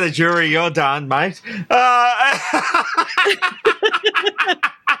that to the jury. You're done, mate.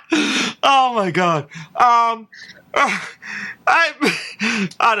 Oh my God. I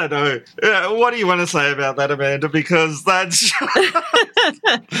don't know. What do you want to say about that, Amanda? Because that's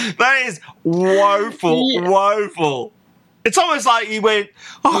that is woeful. It's almost like you went,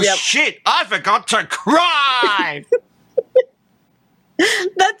 shit, I forgot to cry.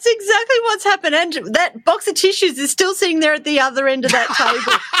 That's exactly what's happened. And that box of tissues is still sitting there at the other end of that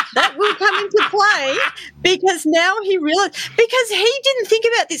table. That will come into play because now he realized, because he didn't think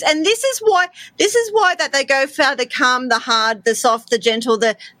about this. And this is why that they go for the calm, the hard, the soft, the gentle,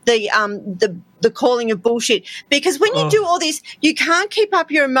 the calling of bullshit. Because when you do all this, you can't keep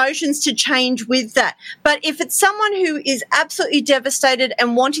up your emotions to change with that. But if it's someone who is absolutely devastated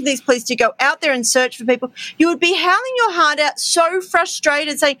and wanting these police to go out there and search for people, you would be howling your heart out, so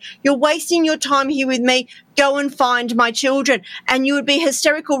frustrated, saying, you're wasting your time here with me. Go and find my children. And you would be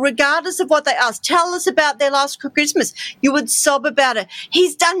hysterical regardless of what they ask. Tell us about their last Christmas. You would sob about it.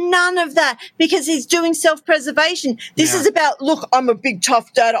 He's done none of that because he's doing self-preservation. This is about, look, I'm a big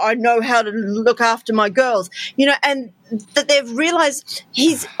tough dad. I know how to look after my girls, and that they've realized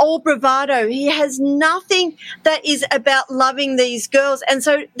he's all bravado. He has nothing that is about loving these girls. And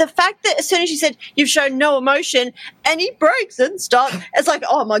so the fact that as soon as she said, you've shown no emotion, and he breaks and starts, it's like,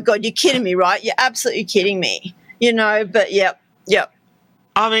 oh my God, you're kidding me, right? You're absolutely kidding me, but yep.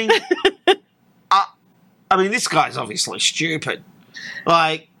 I mean, this guy's obviously stupid.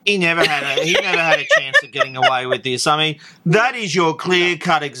 He never had a chance of getting away with this. I mean, that is your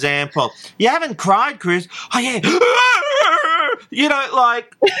clear-cut example. You haven't cried, Chris. Oh, yeah.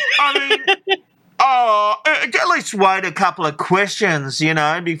 At least wait a couple of questions,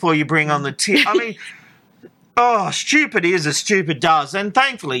 before you bring on the tip. I mean, stupid is as stupid does. And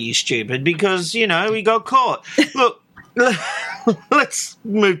thankfully you're stupid because, we got caught. Look, let's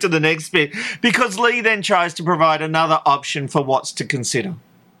move to the next bit because Lee then tries to provide another option for Watts to consider.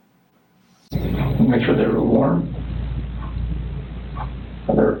 Make sure they were warm.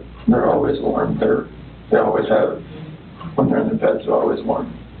 They're always warm. They always have, when they're in their beds, they're always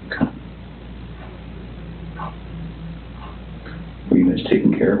warm. Were you guys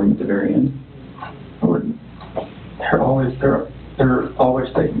taking care of them at the very end? They're always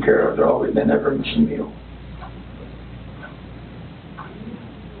taken care of. They never miss a meal.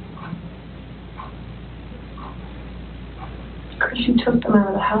 Chris, you took them out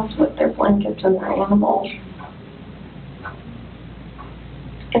of the house with their blankets and their animals.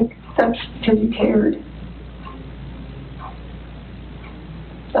 And that's because you cared.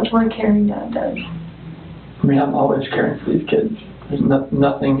 That's what a caring dad does. I mean, I'm always caring for these kids. There's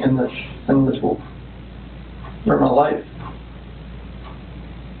nothing in this for my life.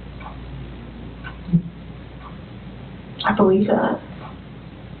 I believe that.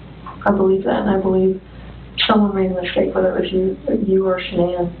 And I believe someone made a mistake, whether it was you or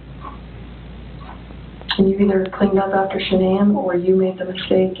Shanann. And you either cleaned up after Shanann or you made the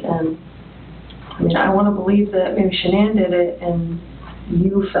mistake, and I mean, I want to believe that maybe Shanann did it and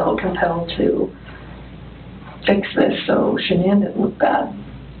you felt compelled to fix this so Shanann didn't look bad.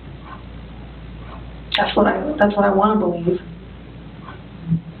 That's what I want to believe.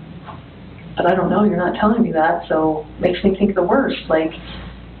 But I don't know, you're not telling me that, so it makes me think the worst. Like,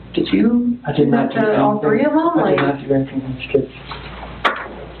 did you I did not do anything. all three of them? I did not do anything to these kids.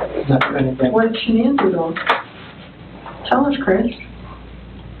 Not do anything. What did Shanann do to them? Tell us, Chris.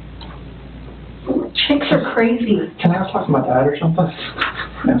 Chicks are crazy. Can I talk to my dad or something?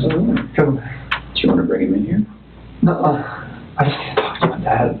 Absolutely. Come. Do you want to bring him in here? No, I just can't talk to my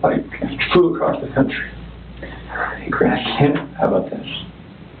dad. Like, I flew across the country. Hey, Chris, how about this?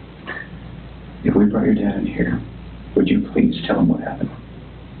 If we brought your dad in here, would you please tell him what happened?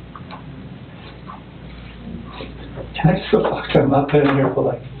 Can I just go talk to him? I've been in here for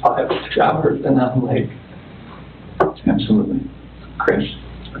like 5 or 6 hours, and I'm like... Absolutely. Chris,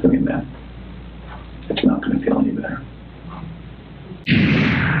 look at me, man. It's not going to feel any better.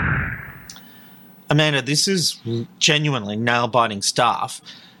 Amanda, this is genuinely nail-biting stuff,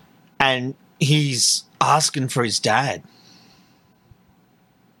 and he's asking for his dad.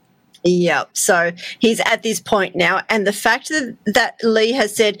 Yeah, so he's at this point now, and the fact that Lee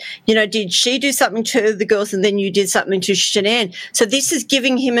has said, you know, did she do something to the girls and then you did something to Shanann? So this is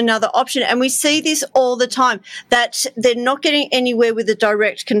giving him another option, and we see this all the time, that they're not getting anywhere with a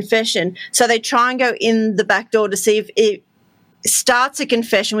direct confession, so they try and go in the back door to see if it starts a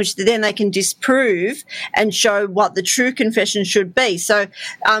confession, which then they can disprove and show what the true confession should be. So,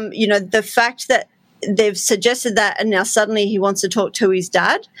 you know, the fact that they've suggested that and now suddenly he wants to talk to his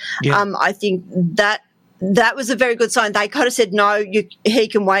dad, I think that was a very good sign. They could have said, no, he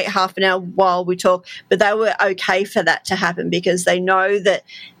can wait half an hour while we talk, but they were okay for that to happen because they know that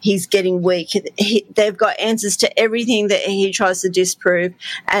he's getting weak. They've got answers to everything that he tries to disprove,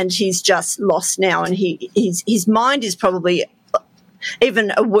 and he's just lost now, and his mind is probably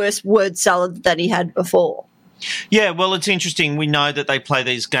even a worse word salad than he had before. Yeah, well, it's interesting. We know that they play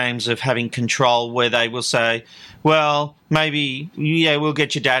these games of having control where they will say, well, maybe, yeah, we'll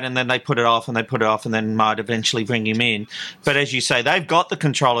get your dad, and then they put it off and then might eventually bring him in. But as you say, they've got the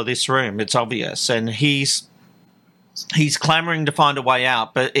control of this room. It's obvious. And he's clamouring to find a way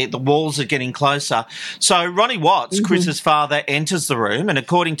out, but the walls are getting closer. So Ronnie Watts, Chris's father, enters the room, and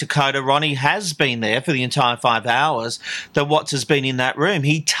according to Coda, Ronnie has been there for the entire 5 hours that Watts has been in that room.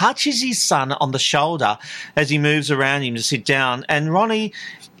 He touches his son on the shoulder as he moves around him to sit down, and Ronnie,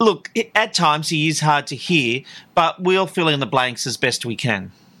 look, at times he is hard to hear, but we'll fill in the blanks as best we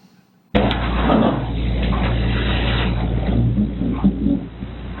can.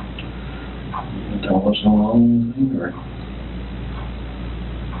 What's going on with me, or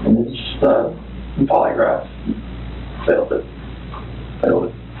It's polygraph. Failed it.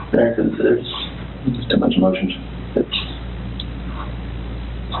 Yeah, because there's too much emotions.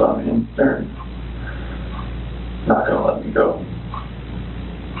 So, I mean, they're not going to let me go.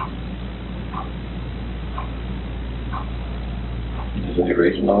 Is there any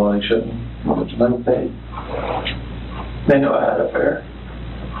reason why they shouldn't? They know I had an affair.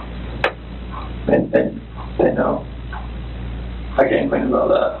 They know. I can't complain about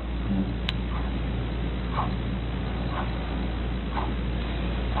that.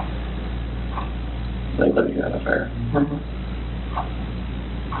 They know you had an affair.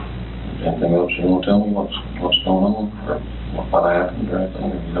 Anything else you want to tell me? What's going on, or what happened, or anything? Or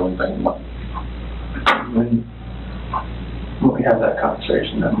you know anything about? When we had that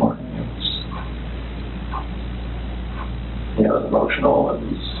conversation that morning, it was, it was emotional. It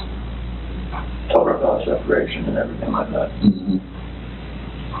was. Told her about separation and everything like that.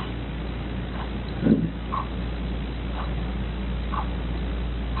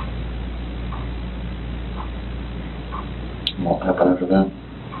 What happened after that?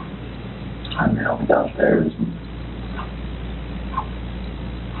 I mean, I'll be downstairs.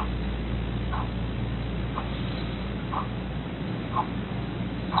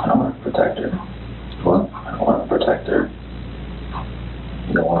 I don't want to protect her. What? I don't want to protect her.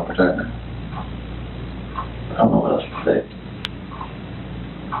 You don't want to protect her? I don't know what else to say.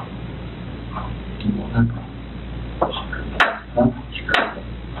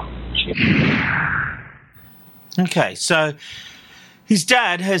 Okay, so his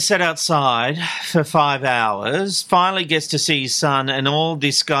dad has sat outside for 5 hours, finally gets to see his son, and all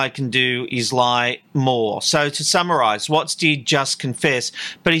this guy can do is lie more. So to summarise, Watts did just confess,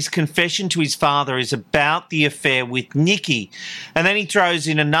 but his confession to his father is about the affair with Nikki. And then he throws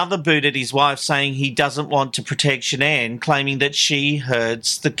in another boot at his wife, saying he doesn't want to protect Shanann, claiming that she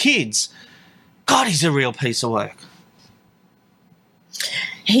herds the kids. God, he's a real piece of work.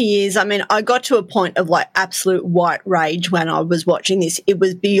 He is. I mean, I got to a point of like absolute white rage when I was watching this. It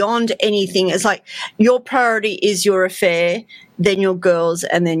was beyond anything. It's like your priority is your affair, then your girls,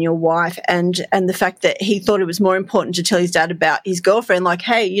 and then your wife. And the fact that he thought it was more important to tell his dad about his girlfriend, like,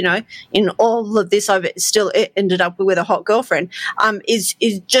 hey, you know, in all of this, I've still ended up with a hot girlfriend, is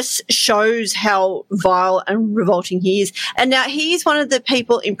just shows how vile and revolting he is. And now he's one of the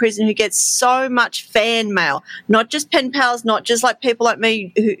people in prison who gets so much fan mail, not just pen pals, not just like people like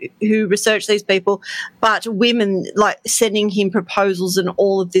me who research these people, but women like sending him proposals and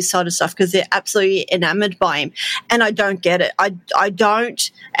all of this sort of stuff because they're absolutely enamored by him. And I don't get it. I don't,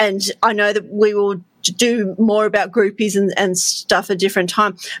 and I know that we will do more about groupies and stuff a different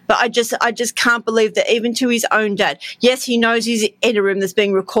time, but I just can't believe that even to his own dad, yes, he knows he's in a room that's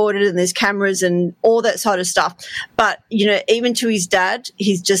being recorded and there's cameras and all that sort of stuff, but, you know, even to his dad,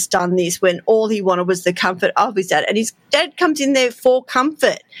 he's just done this when all he wanted was the comfort of his dad, and his dad comes in there for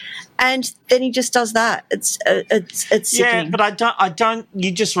comfort, and then he just does that. It's sickening. Yeah, but I don't,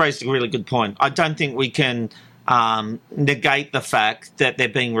 you just raised a really good point. I don't think we can negate the fact that they're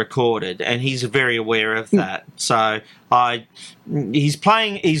being recorded, and he's very aware of that. So he's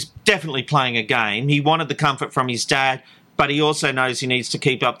definitely playing a game. He wanted the comfort from his dad, but he also knows he needs to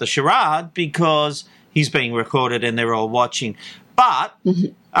keep up the charade because he's being recorded and they're all watching. But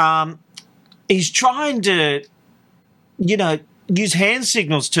he's trying to, you know, use hand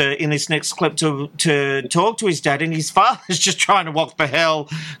signals in this next clip to talk to his dad, and his father's just trying to work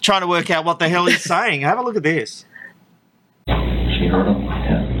out what the hell he's saying. Have a look at this. She heard him?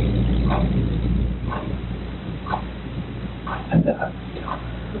 Yeah. And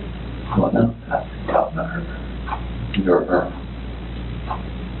what now? I talked about her. You heard her.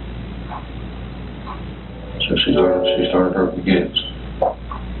 So she started her begins.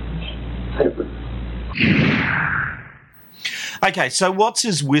 Okay, so Watts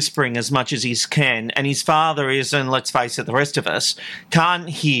is whispering as much as he can, and his father is, and let's face it, the rest of us can't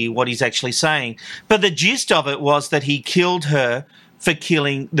hear what he's actually saying. But the gist of it was that he killed her for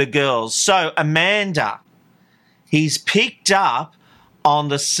killing the girls. So, Amanda, he's picked up on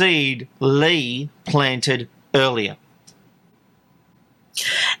the seed Lee planted earlier.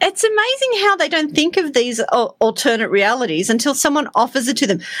 It's amazing how they don't think of these alternate realities until someone offers it to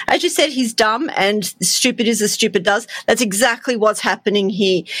them. As you said, he's dumb and stupid is as stupid does. That's exactly what's happening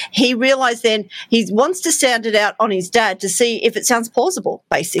here. He realised then he wants to sound it out on his dad to see if it sounds plausible,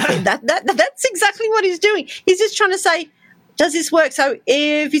 basically. That's exactly what he's doing. He's just trying to say, does this work? So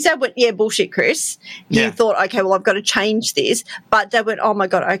if his dad went, yeah, bullshit, Chris, he thought, okay, well, I've got to change this. But dad went, oh, my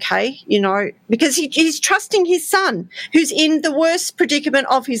God, okay, you know, because he's trusting his son who's in the worst predicament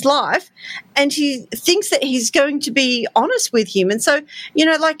of his life, and he thinks that he's going to be honest with him. And so, you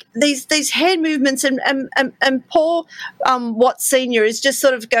know, like these hand movements and poor Watts Senior is just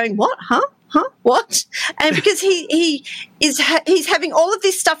sort of going, what, huh? What? And because he's having all of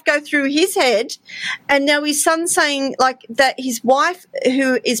this stuff go through his head, and now his son's saying like that his wife,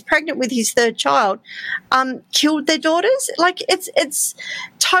 who is pregnant with his third child, killed their daughters. Like it's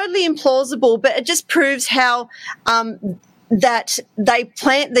totally implausible, but it just proves how that they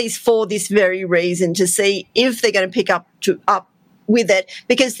plant these for this very reason, to see if they're going to pick up with it,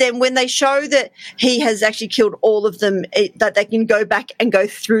 because then when they show that he has actually killed all of them, that they can go back and go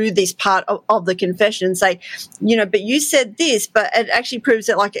through this part of the confession and say, you know, but you said this, but it actually proves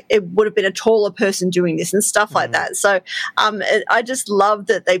that like it would have been a taller person doing this and stuff like that. So I just love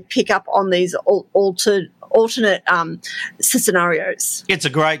that they pick up on these alternate scenarios. It's a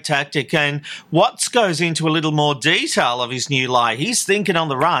great tactic, and Watts goes into a little more detail of his new lie. He's thinking on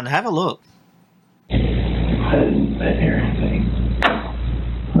the run. Have a look. I didn't hear anything.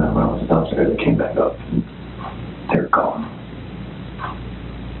 When I was downstairs, I came back up and they were gone.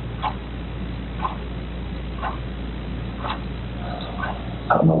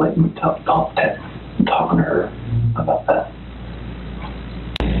 I'm gonna let me talk I'm talking to her about that.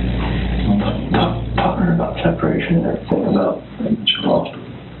 I'm talking to her about separation and everything, about things wrong.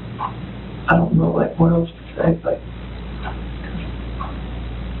 I don't know like what else to say, like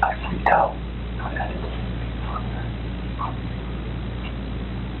I freaked out.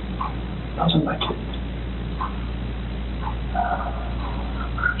 Those are my kids.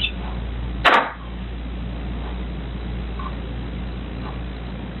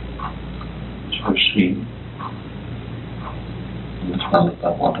 So she just found out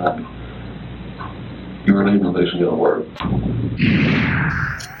that one time you really believe this is going to work.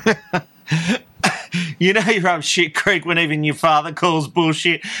 You know you're up shit creek when even your father calls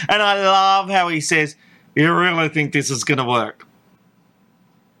bullshit, and I love how he says, you really think this is going to work?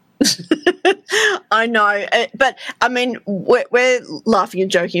 I I know, but I mean, we're laughing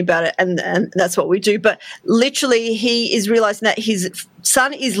and joking about it, and that's what we do. But literally, he is realizing that his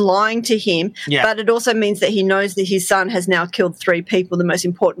son is lying to him, but it also means that he knows that his son has now killed 3 people, the most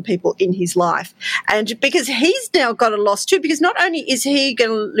important people in his life. And because he's now got a loss too, because not only is he going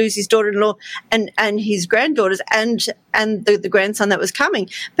to lose his daughter-in-law and his granddaughters and the grandson that was coming,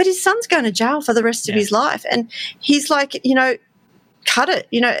 but his son's going to jail for the rest of his life. And he's like, cut it.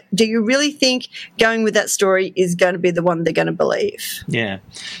 Do you really think going with that story is going to be the one they're going to believe? Yeah.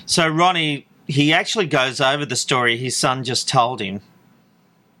 So Ronnie, he actually goes over the story his son just told him.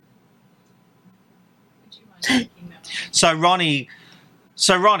 So Ronnie,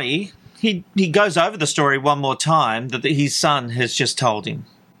 he goes over the story one more time that his son has just told him.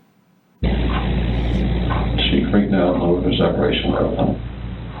 She freaked out over the separation of them.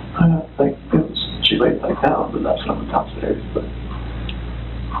 I don't think she laid like down, but that's when I went downstairs. But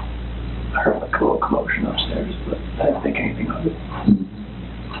I heard like a little commotion upstairs, but I didn't think anything of it.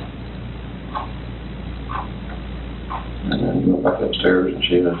 And then we went back upstairs, and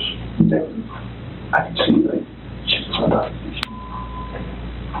she was there. I could see like she was not out.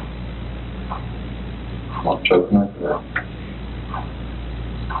 I'm not choking like that.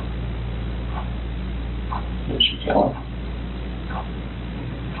 Did she kill him?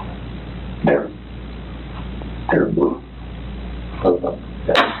 They're blue. Both of them.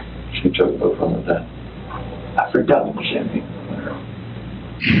 Yeah. She choked both of them with that. I forgot to say anything.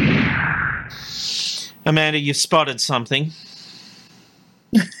 Amanda, you've spotted something.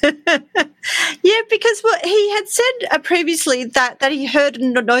 Yeah, because he had said previously that he heard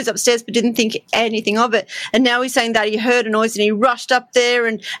a noise upstairs but didn't think anything of it. And now he's saying that he heard a noise and he rushed up there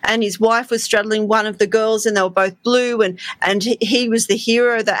and his wife was straddling one of the girls and they were both blue and he was the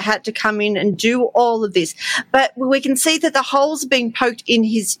hero that had to come in and do all of this. But we can see that the holes are being poked in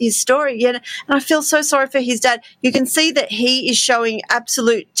his story. Yeah, and I feel so sorry for his dad. You can see that he is showing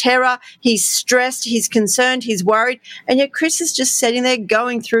absolute terror. He's stressed, he's concerned, he's worried. And yet Chris is just sitting there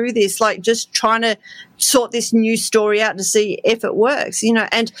going through this, like just trying to sort this new story out to see if it works,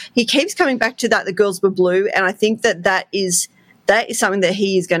 and he keeps coming back to that the girls were blue, and I think that is something that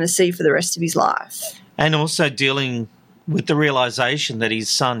he is going to see for the rest of his life. And also dealing with the realisation that his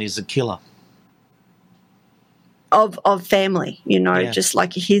son is a killer. Of family, just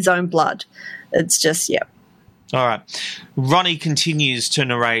like his own blood. It's just, yeah. All right. Ronnie continues to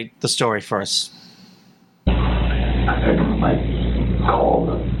narrate the story for us. I heard him,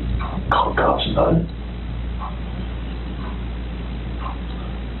 call cops about it.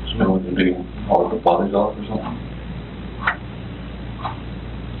 So no one beating all the bodies off or something?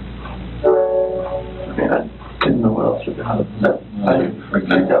 I mean, I didn't know what else to do. I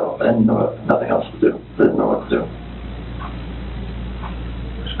freaked out. I didn't know nothing else to do. Didn't know what to do.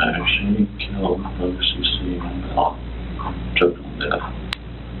 So she killed OCC and choked him to death.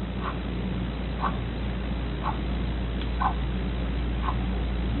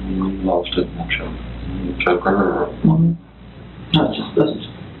 Lost it and choke her or no, it's just this is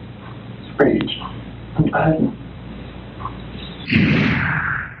rage. I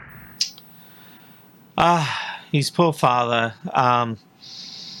hadn't. His poor father,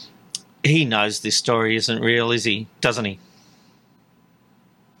 he knows this story isn't real, is he? Doesn't he?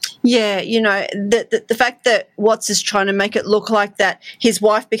 Yeah, the fact that Watts is trying to make it look like that his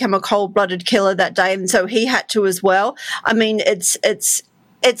wife became a cold-blooded killer that day, and so he had to as well. I mean,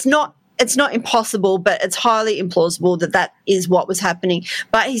 it's not impossible, but it's highly implausible that is what was happening.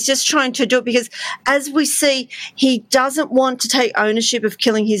 But he's just trying to do it because, as we see, he doesn't want to take ownership of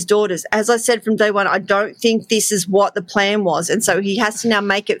killing his daughters. As I said from day one, I don't think this is what the plan was. And so he has to now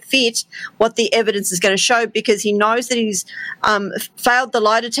make it fit what the evidence is going to show, because he knows that he's failed the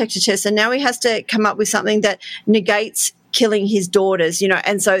lie detector test, and now he has to come up with something that negates killing his daughters,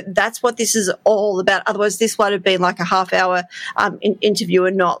 and so that's what this is all about. Otherwise, this would have been like a half-hour interview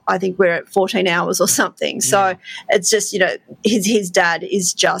and not, I think we're at 14 hours or something. So it's just, his dad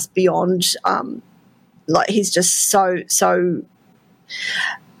is just beyond, he's just so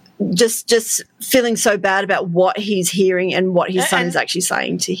just feeling so bad about what he's hearing and what his son is actually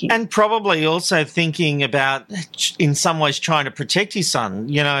saying to him. And probably also thinking about, in some ways, trying to protect his son.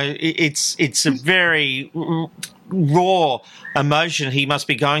 It's a very raw emotion he must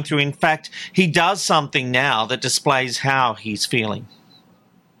be going through. In fact, he does something now that displays how he's feeling.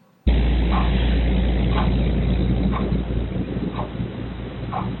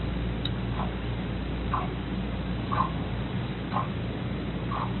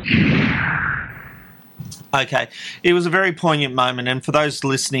 Okay, it was a very poignant moment, and for those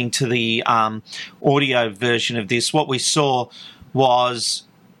listening to the audio version of this, what we saw was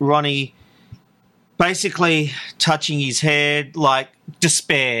Ronnie basically touching his head like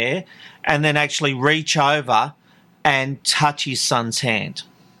despair, and then actually reach over and touch his son's hand.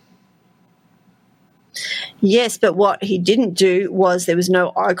 Yes, but what he didn't do was there was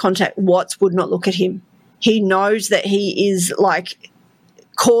no eye contact. Watts would not look at him. He knows that he is like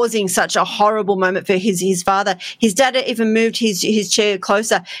causing such a horrible moment for his father. His dad even moved his chair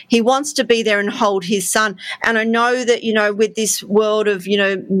closer. He wants to be there and hold his son. And I know that, you know, with this world of, you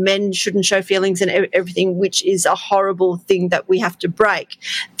know, men shouldn't show feelings and everything, which is a horrible thing that we have to break.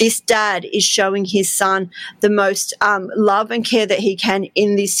 This dad is showing his son the most love and care that he can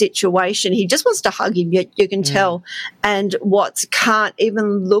in this situation. He just wants to hug him, you can tell. And Watts can't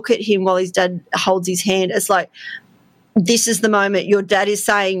even look at him while his dad holds his hand. It's like, this is the moment your dad is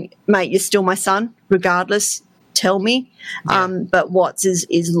saying, mate, you're still my son, regardless, tell me. Yeah. But Watts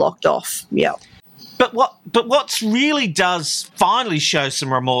is locked off, yeah. But Watts really does finally show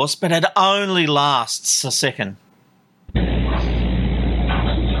some remorse, but it only lasts a second.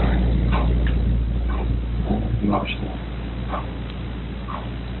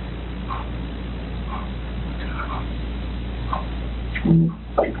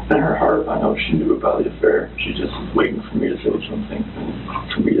 Like, in her heart, I know she knew about the affair. She just was waiting for me to say something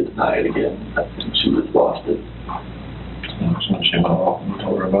and for me to deny it again. I think she was lost it. That's when she went off and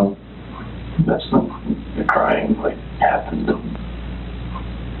told her about. That's when the crying, like, happened.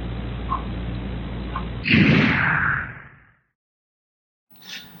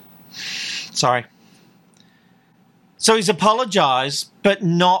 Sorry. So he's apologised, but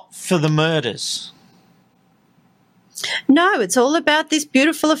not for the murders. No, it's all about this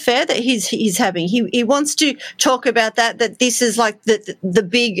beautiful affair that he's having. He wants to talk about that this is like the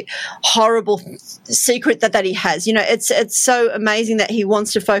big horrible secret that he has. You know, it's so amazing that he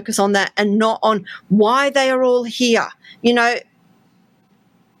wants to focus on that and not on why they are all here. You know,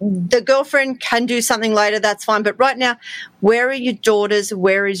 the girlfriend can do something later, that's fine. But right now, where are your daughters?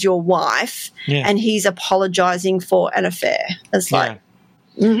 Where is your wife? Yeah. And he's apologising for an affair. It's like...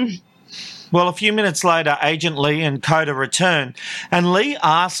 Yeah. Well, a few minutes later, Agent Lee and Coda return, and Lee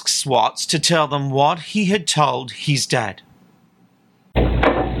asks Watts to tell them what he had told his dad. What's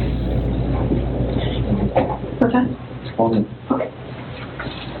that? Okay.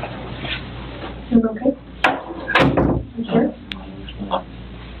 You okay? You sure?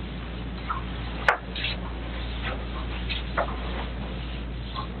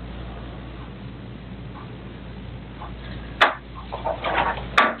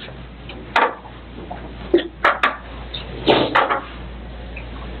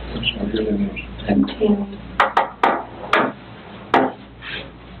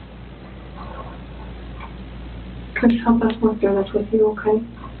 Could you help us work through this with you, okay?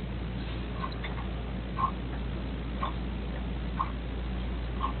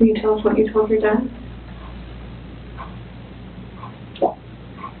 Will you tell us what you told your dad?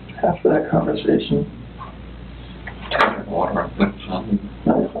 After that conversation,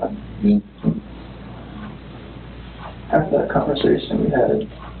 after that conversation we had,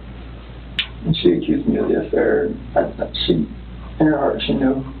 and she accused me of the affair. She, in her heart, she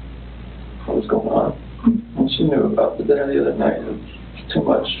knew what was going on. And she knew about the dinner the other night. It was too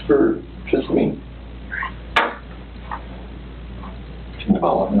much for just me. She knew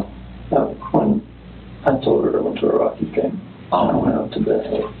about what now? When I told her I went to a Rockies game. I went out to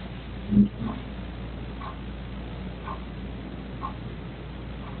bed.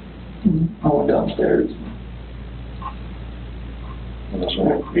 I went downstairs. And that's when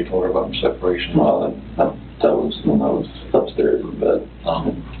you told her about the separation? Well, that was when I was upstairs in bed.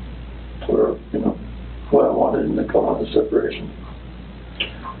 I told her, you know, what I wanted in the come on the separation.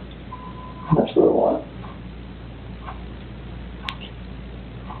 And that's what I want.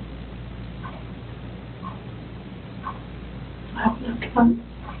 I have enough fun.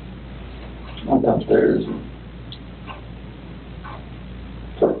 I went downstairs and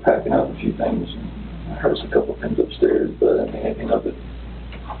started packing up a few things. I heard a couple things upstairs, but I didn't think anything of it.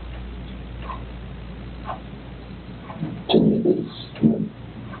 Continued this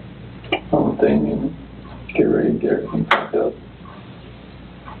own thing and get ready to get everything packed up.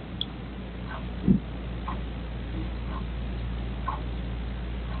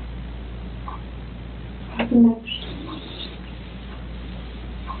 What happened next?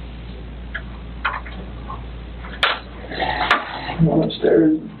 I went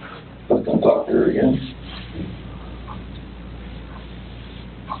upstairs. I was going to talk to her again.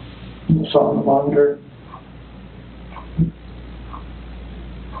 And I saw on the monitor.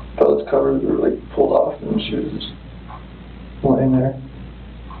 Those covers were like pulled off and she was just laying there.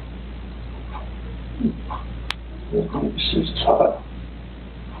 She was just hot.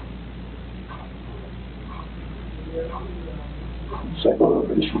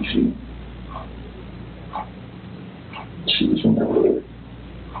 Psychologically, she was in there with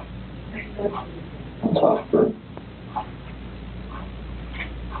her, on top of her.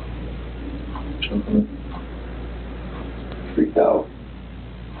 Freaked out.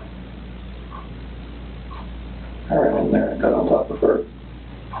 I ran in there and got on top of her.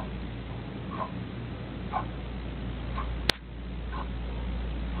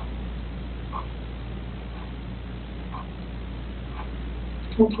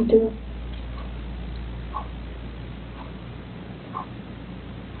 What'd you do?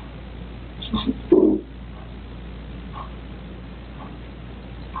 She flew.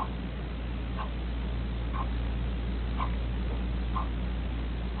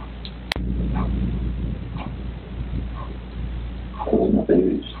 Those are my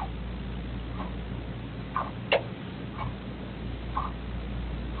babies.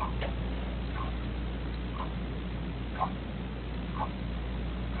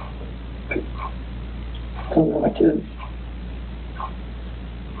 Those are my kids.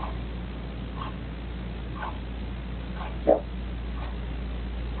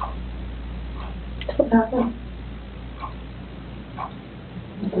 What happened?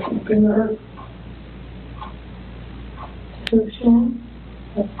 It doesn't bring her. Who's she in?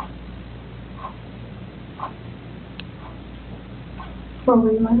 Where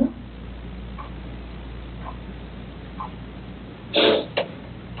were you at?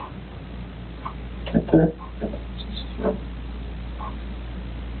 Right there.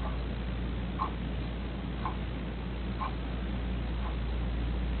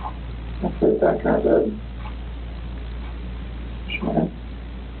 I put it back in our bed. Sure.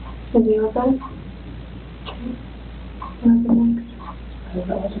 Is he okay? What happened next? I don't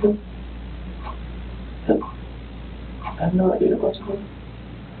know what to do. I have no idea what to do.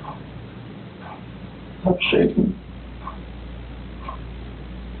 I'm shaking.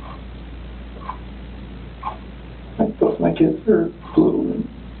 Like both my kids are blue and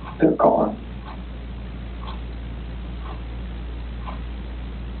they're gone.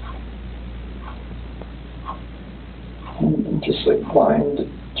 I'm just like blind,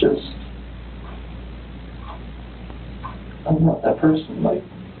 I'm not that person, like,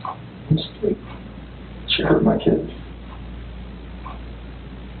 I'm just like, she hurt my kids.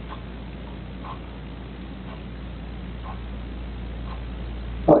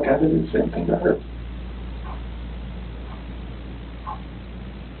 Like I did the same thing to her.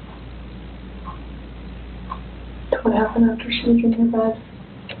 What happened after she was in your bed?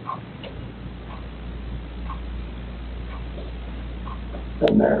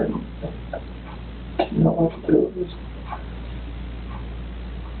 In there, and I didn't know what to do.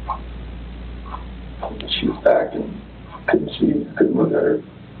 She was back and couldn't see, couldn't look at her.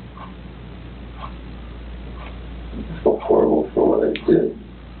 I felt horrible for what I did.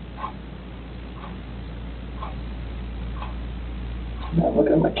 And I look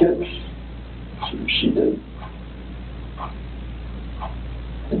at my kids, see what she did.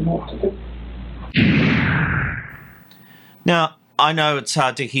 Didn't know what to do. Now, I know it's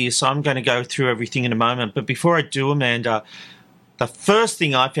hard to hear, so I'm going to go through everything in a moment. But before I do, Amanda, the first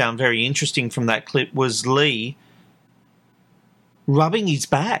thing I found very interesting from that clip was Lee rubbing his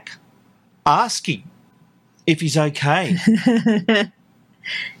back, asking if he's okay.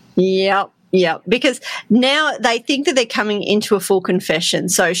 Yep. Because now they think that they're coming into a full confession.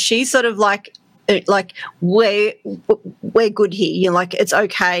 So she's sort of like we're good here. You're like, it's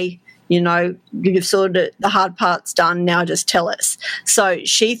okay. You know, you've sorted the hard part's done. Now just tell us. So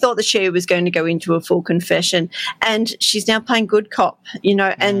she thought that she was going to go into a full confession, and she's now playing good cop. You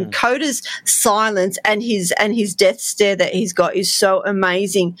know, and Coda's silence and his death stare that he's got is so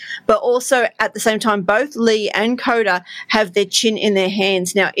amazing. But also at the same time, both Lee and Coda have their chin in their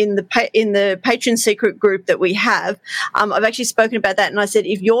hands. Now in the Patreon secret group that we have, I've actually spoken about that, and I said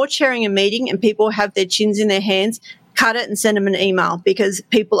if you're chairing a meeting and people have their chins in their hands, cut it and send them an email, because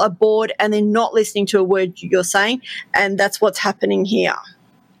people are bored and they're not listening to a word you're saying, and that's what's happening here.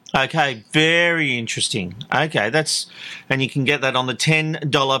 Okay, very interesting. Okay, and you can get that on the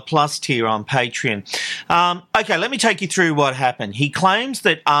 $10 plus tier on Patreon. Okay, let me take you through what happened. He claims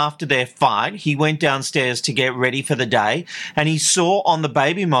that after their fight, he went downstairs to get ready for the day, and he saw on the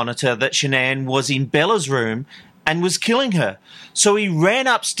baby monitor that Shanann was in Bella's room and was killing her. So he ran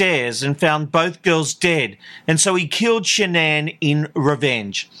upstairs and found both girls dead, and so he killed Shanann in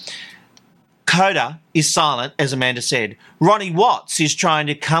revenge. Coda is silent, as Amanda said. Ronnie Watts is trying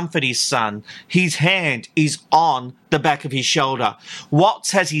to comfort his son. His hand is on the back of his shoulder.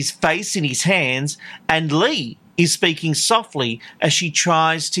 Watts has his face in his hands, and Lee is speaking softly as she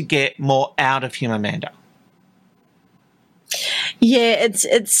tries to get more out of him, Amanda. Yeah,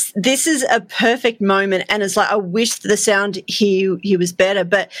 this is a perfect moment, and it's like I wish the sound he was better.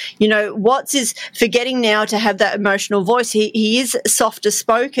 But you know, Watts is forgetting now to have that emotional voice. He is softer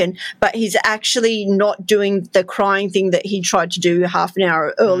spoken, but he's actually not doing the crying thing that he tried to do half an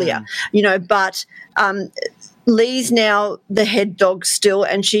hour earlier. You know, but Lee's now the head dog still,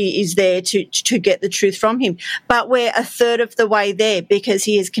 and she is there to get the truth from him. But we're a third of the way there because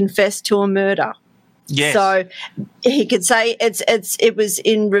he has confessed to a murder. Yes. So he could say it was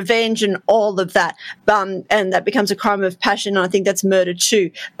in revenge and all of that, and that becomes a crime of passion. And I think that's murder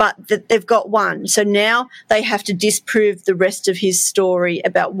too. But they've got one, so now they have to disprove the rest of his story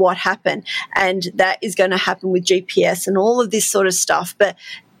about what happened, and that is going to happen with GPS and all of this sort of stuff. But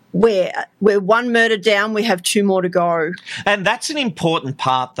we're one murder down. We have 2 more to go. And that's an important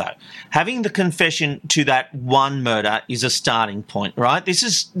part, though. Having the confession to that one murder is a starting point, right? This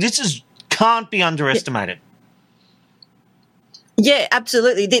is can't be underestimated. Yeah,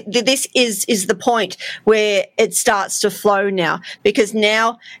 absolutely. This is the point where it starts to flow now, because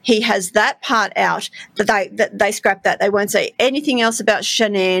now he has that part out that they scrap that. They won't say anything else about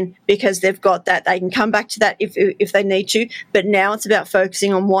Shanann because they've got that. They can come back to that if they need to. But now it's about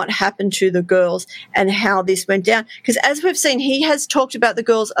focusing on what happened to the girls and how this went down. Because as we've seen, he has talked about the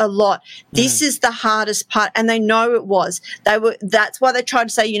girls a lot. This is the hardest part, and they know it was. That's why they tried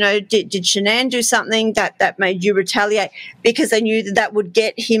to say, you know, did Shanann do something that made you retaliate? Because they knew that would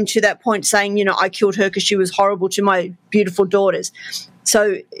get him to that point saying, you know, I killed her because she was horrible to my beautiful daughters.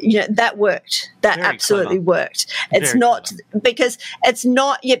 So, you know, that worked. That Very absolutely clever. worked. It's Very not clever. because it's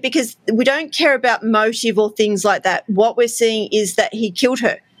not yet, because we don't care about motive or things like that. What we're seeing is that he killed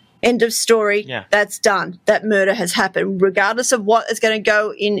her. End of story. Yeah. That's done. That murder has happened. Regardless of what is going to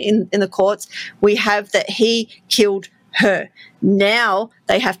go in the courts, we have that he killed her. Now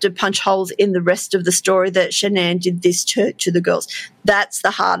they have to punch holes in the rest of the story that Shanann did this to the girls. That's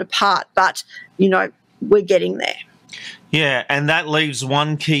the harder part, but, you know, we're getting there. Yeah, and that leaves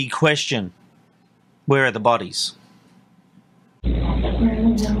one key question. Where are the bodies?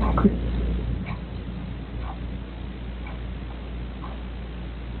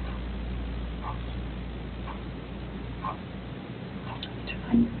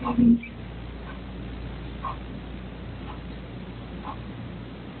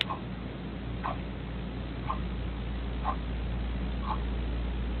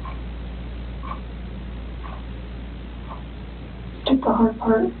 That's the hard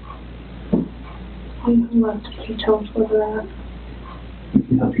part. I'm left details where they're at. We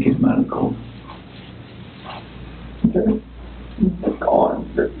can help you get them out of the cold. They're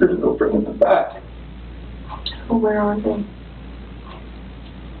gone. There's no bringing them back. Well, where are they?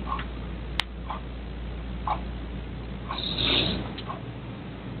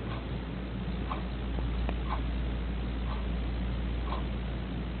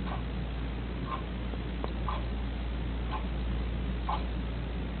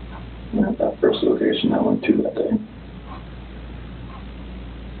 We're at that first location I went to that day.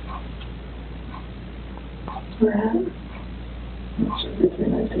 Where at? It's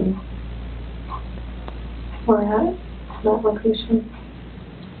 319. Where at? That location.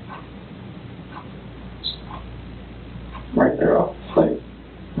 Right there off the site.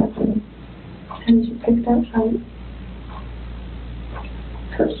 That's it. And did you pick that site?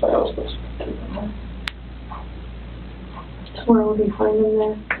 First site I was supposed to take them there. So where would we find them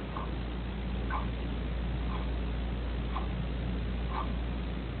there?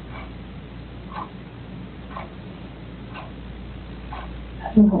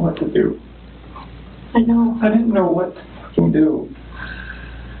 I didn't know what to do. I know. I didn't know what to fucking do.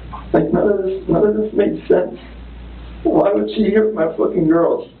 Like, none of this made sense. Why would she hurt my fucking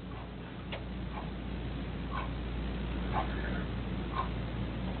girls?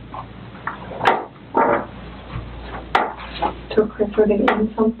 So Chris, were they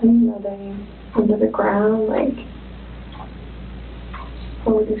in something? Are they under the ground? Like,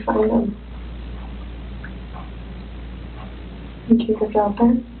 where would you find them? You keep us out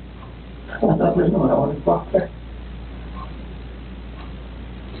there? I thought there's no one I want to walk there.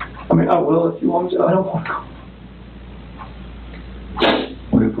 I mean, I will if you want me to. I don't want to go.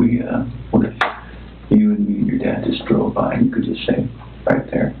 What if you and me and your dad just drove by and you could just say, right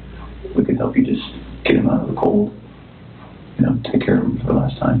there, we could help you just get him out of the cold, you know, take care of him for the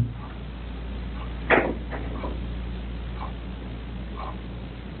last time.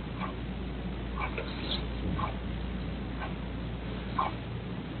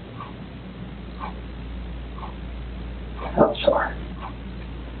 I'm sorry.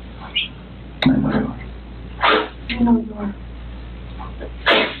 I know you are. I know you are.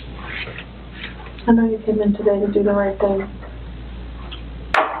 I know you came in today to do the right thing.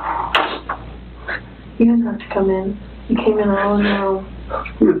 You guys have to come in. You came in all in a row.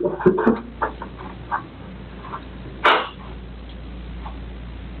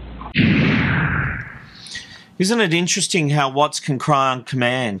 Isn't it interesting how Watts can cry on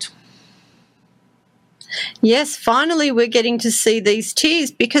command? Yes, finally we're getting to see these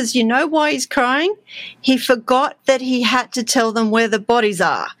tears, because you know why he's crying? He forgot that he had to tell them where the bodies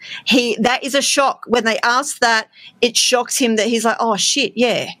are. That is a shock. When they ask that, it shocks him that he's like, oh shit,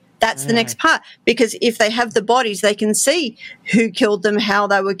 yeah, that's the next part. Because if they have the bodies, they can see who killed them, how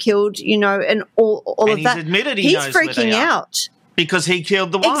they were killed, and all and of that. He's admitted he's freaking out. Because he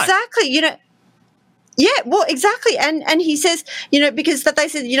killed the wife. Exactly, Yeah, well, exactly. And he says, because they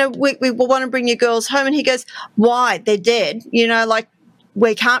said, we want to bring your girls home. And he goes, why? They're dead.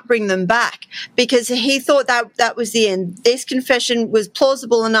 We can't bring them back, because he thought that was the end. This confession was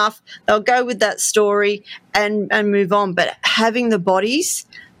plausible enough. They'll go with that story and move on. But having the bodies,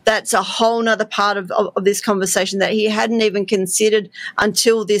 that's a whole nother part of this conversation that he hadn't even considered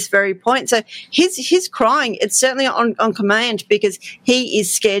until this very point. So his crying, it's certainly on command, because he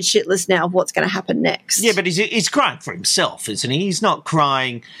is scared shitless now of what's going to happen next. Yeah, but he's crying for himself, isn't he? He's not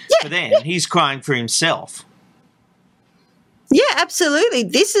crying for them. He's crying for himself. Yeah, absolutely.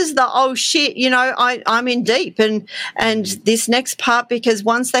 This is the, oh shit, I'm in deep. And this next part, because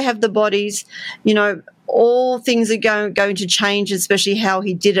once they have the bodies, all things are going to change, especially how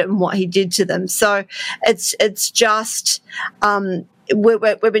he did it and what he did to them. So it's just we've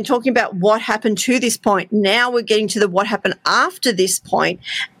been talking about what happened to this point. Now we're getting to what happened after this point,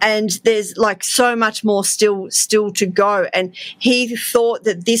 and there's so much more still to go. And he thought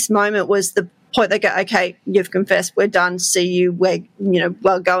that this moment was the point they go, okay, you've confessed, we're done, see you,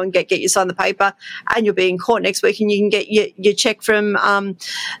 well, go and get you sign the paper, and you'll be in court next week, and you can get your check from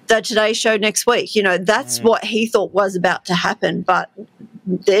the Today Show next week. That's what he thought was about to happen, but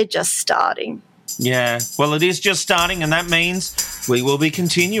they're just starting. Yeah, well, it is just starting, and that means we will be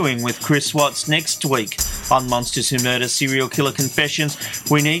continuing with Chris Watts next week on Monsters Who Murder Serial Killer Confessions.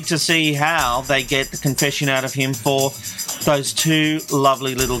 We need to see how they get the confession out of him for those two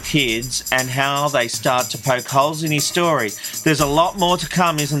lovely little kids, and how they start to poke holes in his story. There's a lot more to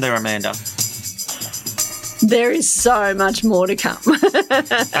come, isn't there, Amanda? There is so much more to come.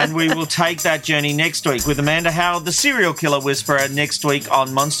 And we will take that journey next week with Amanda Howard, the Serial Killer Whisperer, next week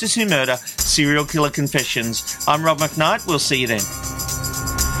on Monsters Who Murder Serial Killer Confessions. I'm Rob McKnight. We'll see you then.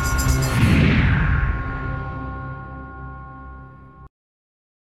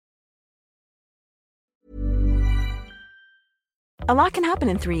 A lot can happen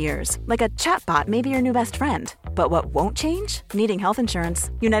in 3 years, like a chatbot may be your new best friend. But what won't change? Needing health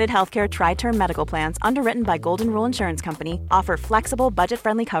insurance. United Healthcare Tri-Term Medical Plans, underwritten by Golden Rule Insurance Company, offer flexible,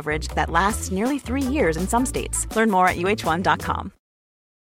 budget-friendly coverage that lasts nearly 3 years in some states. Learn more at uh1.com.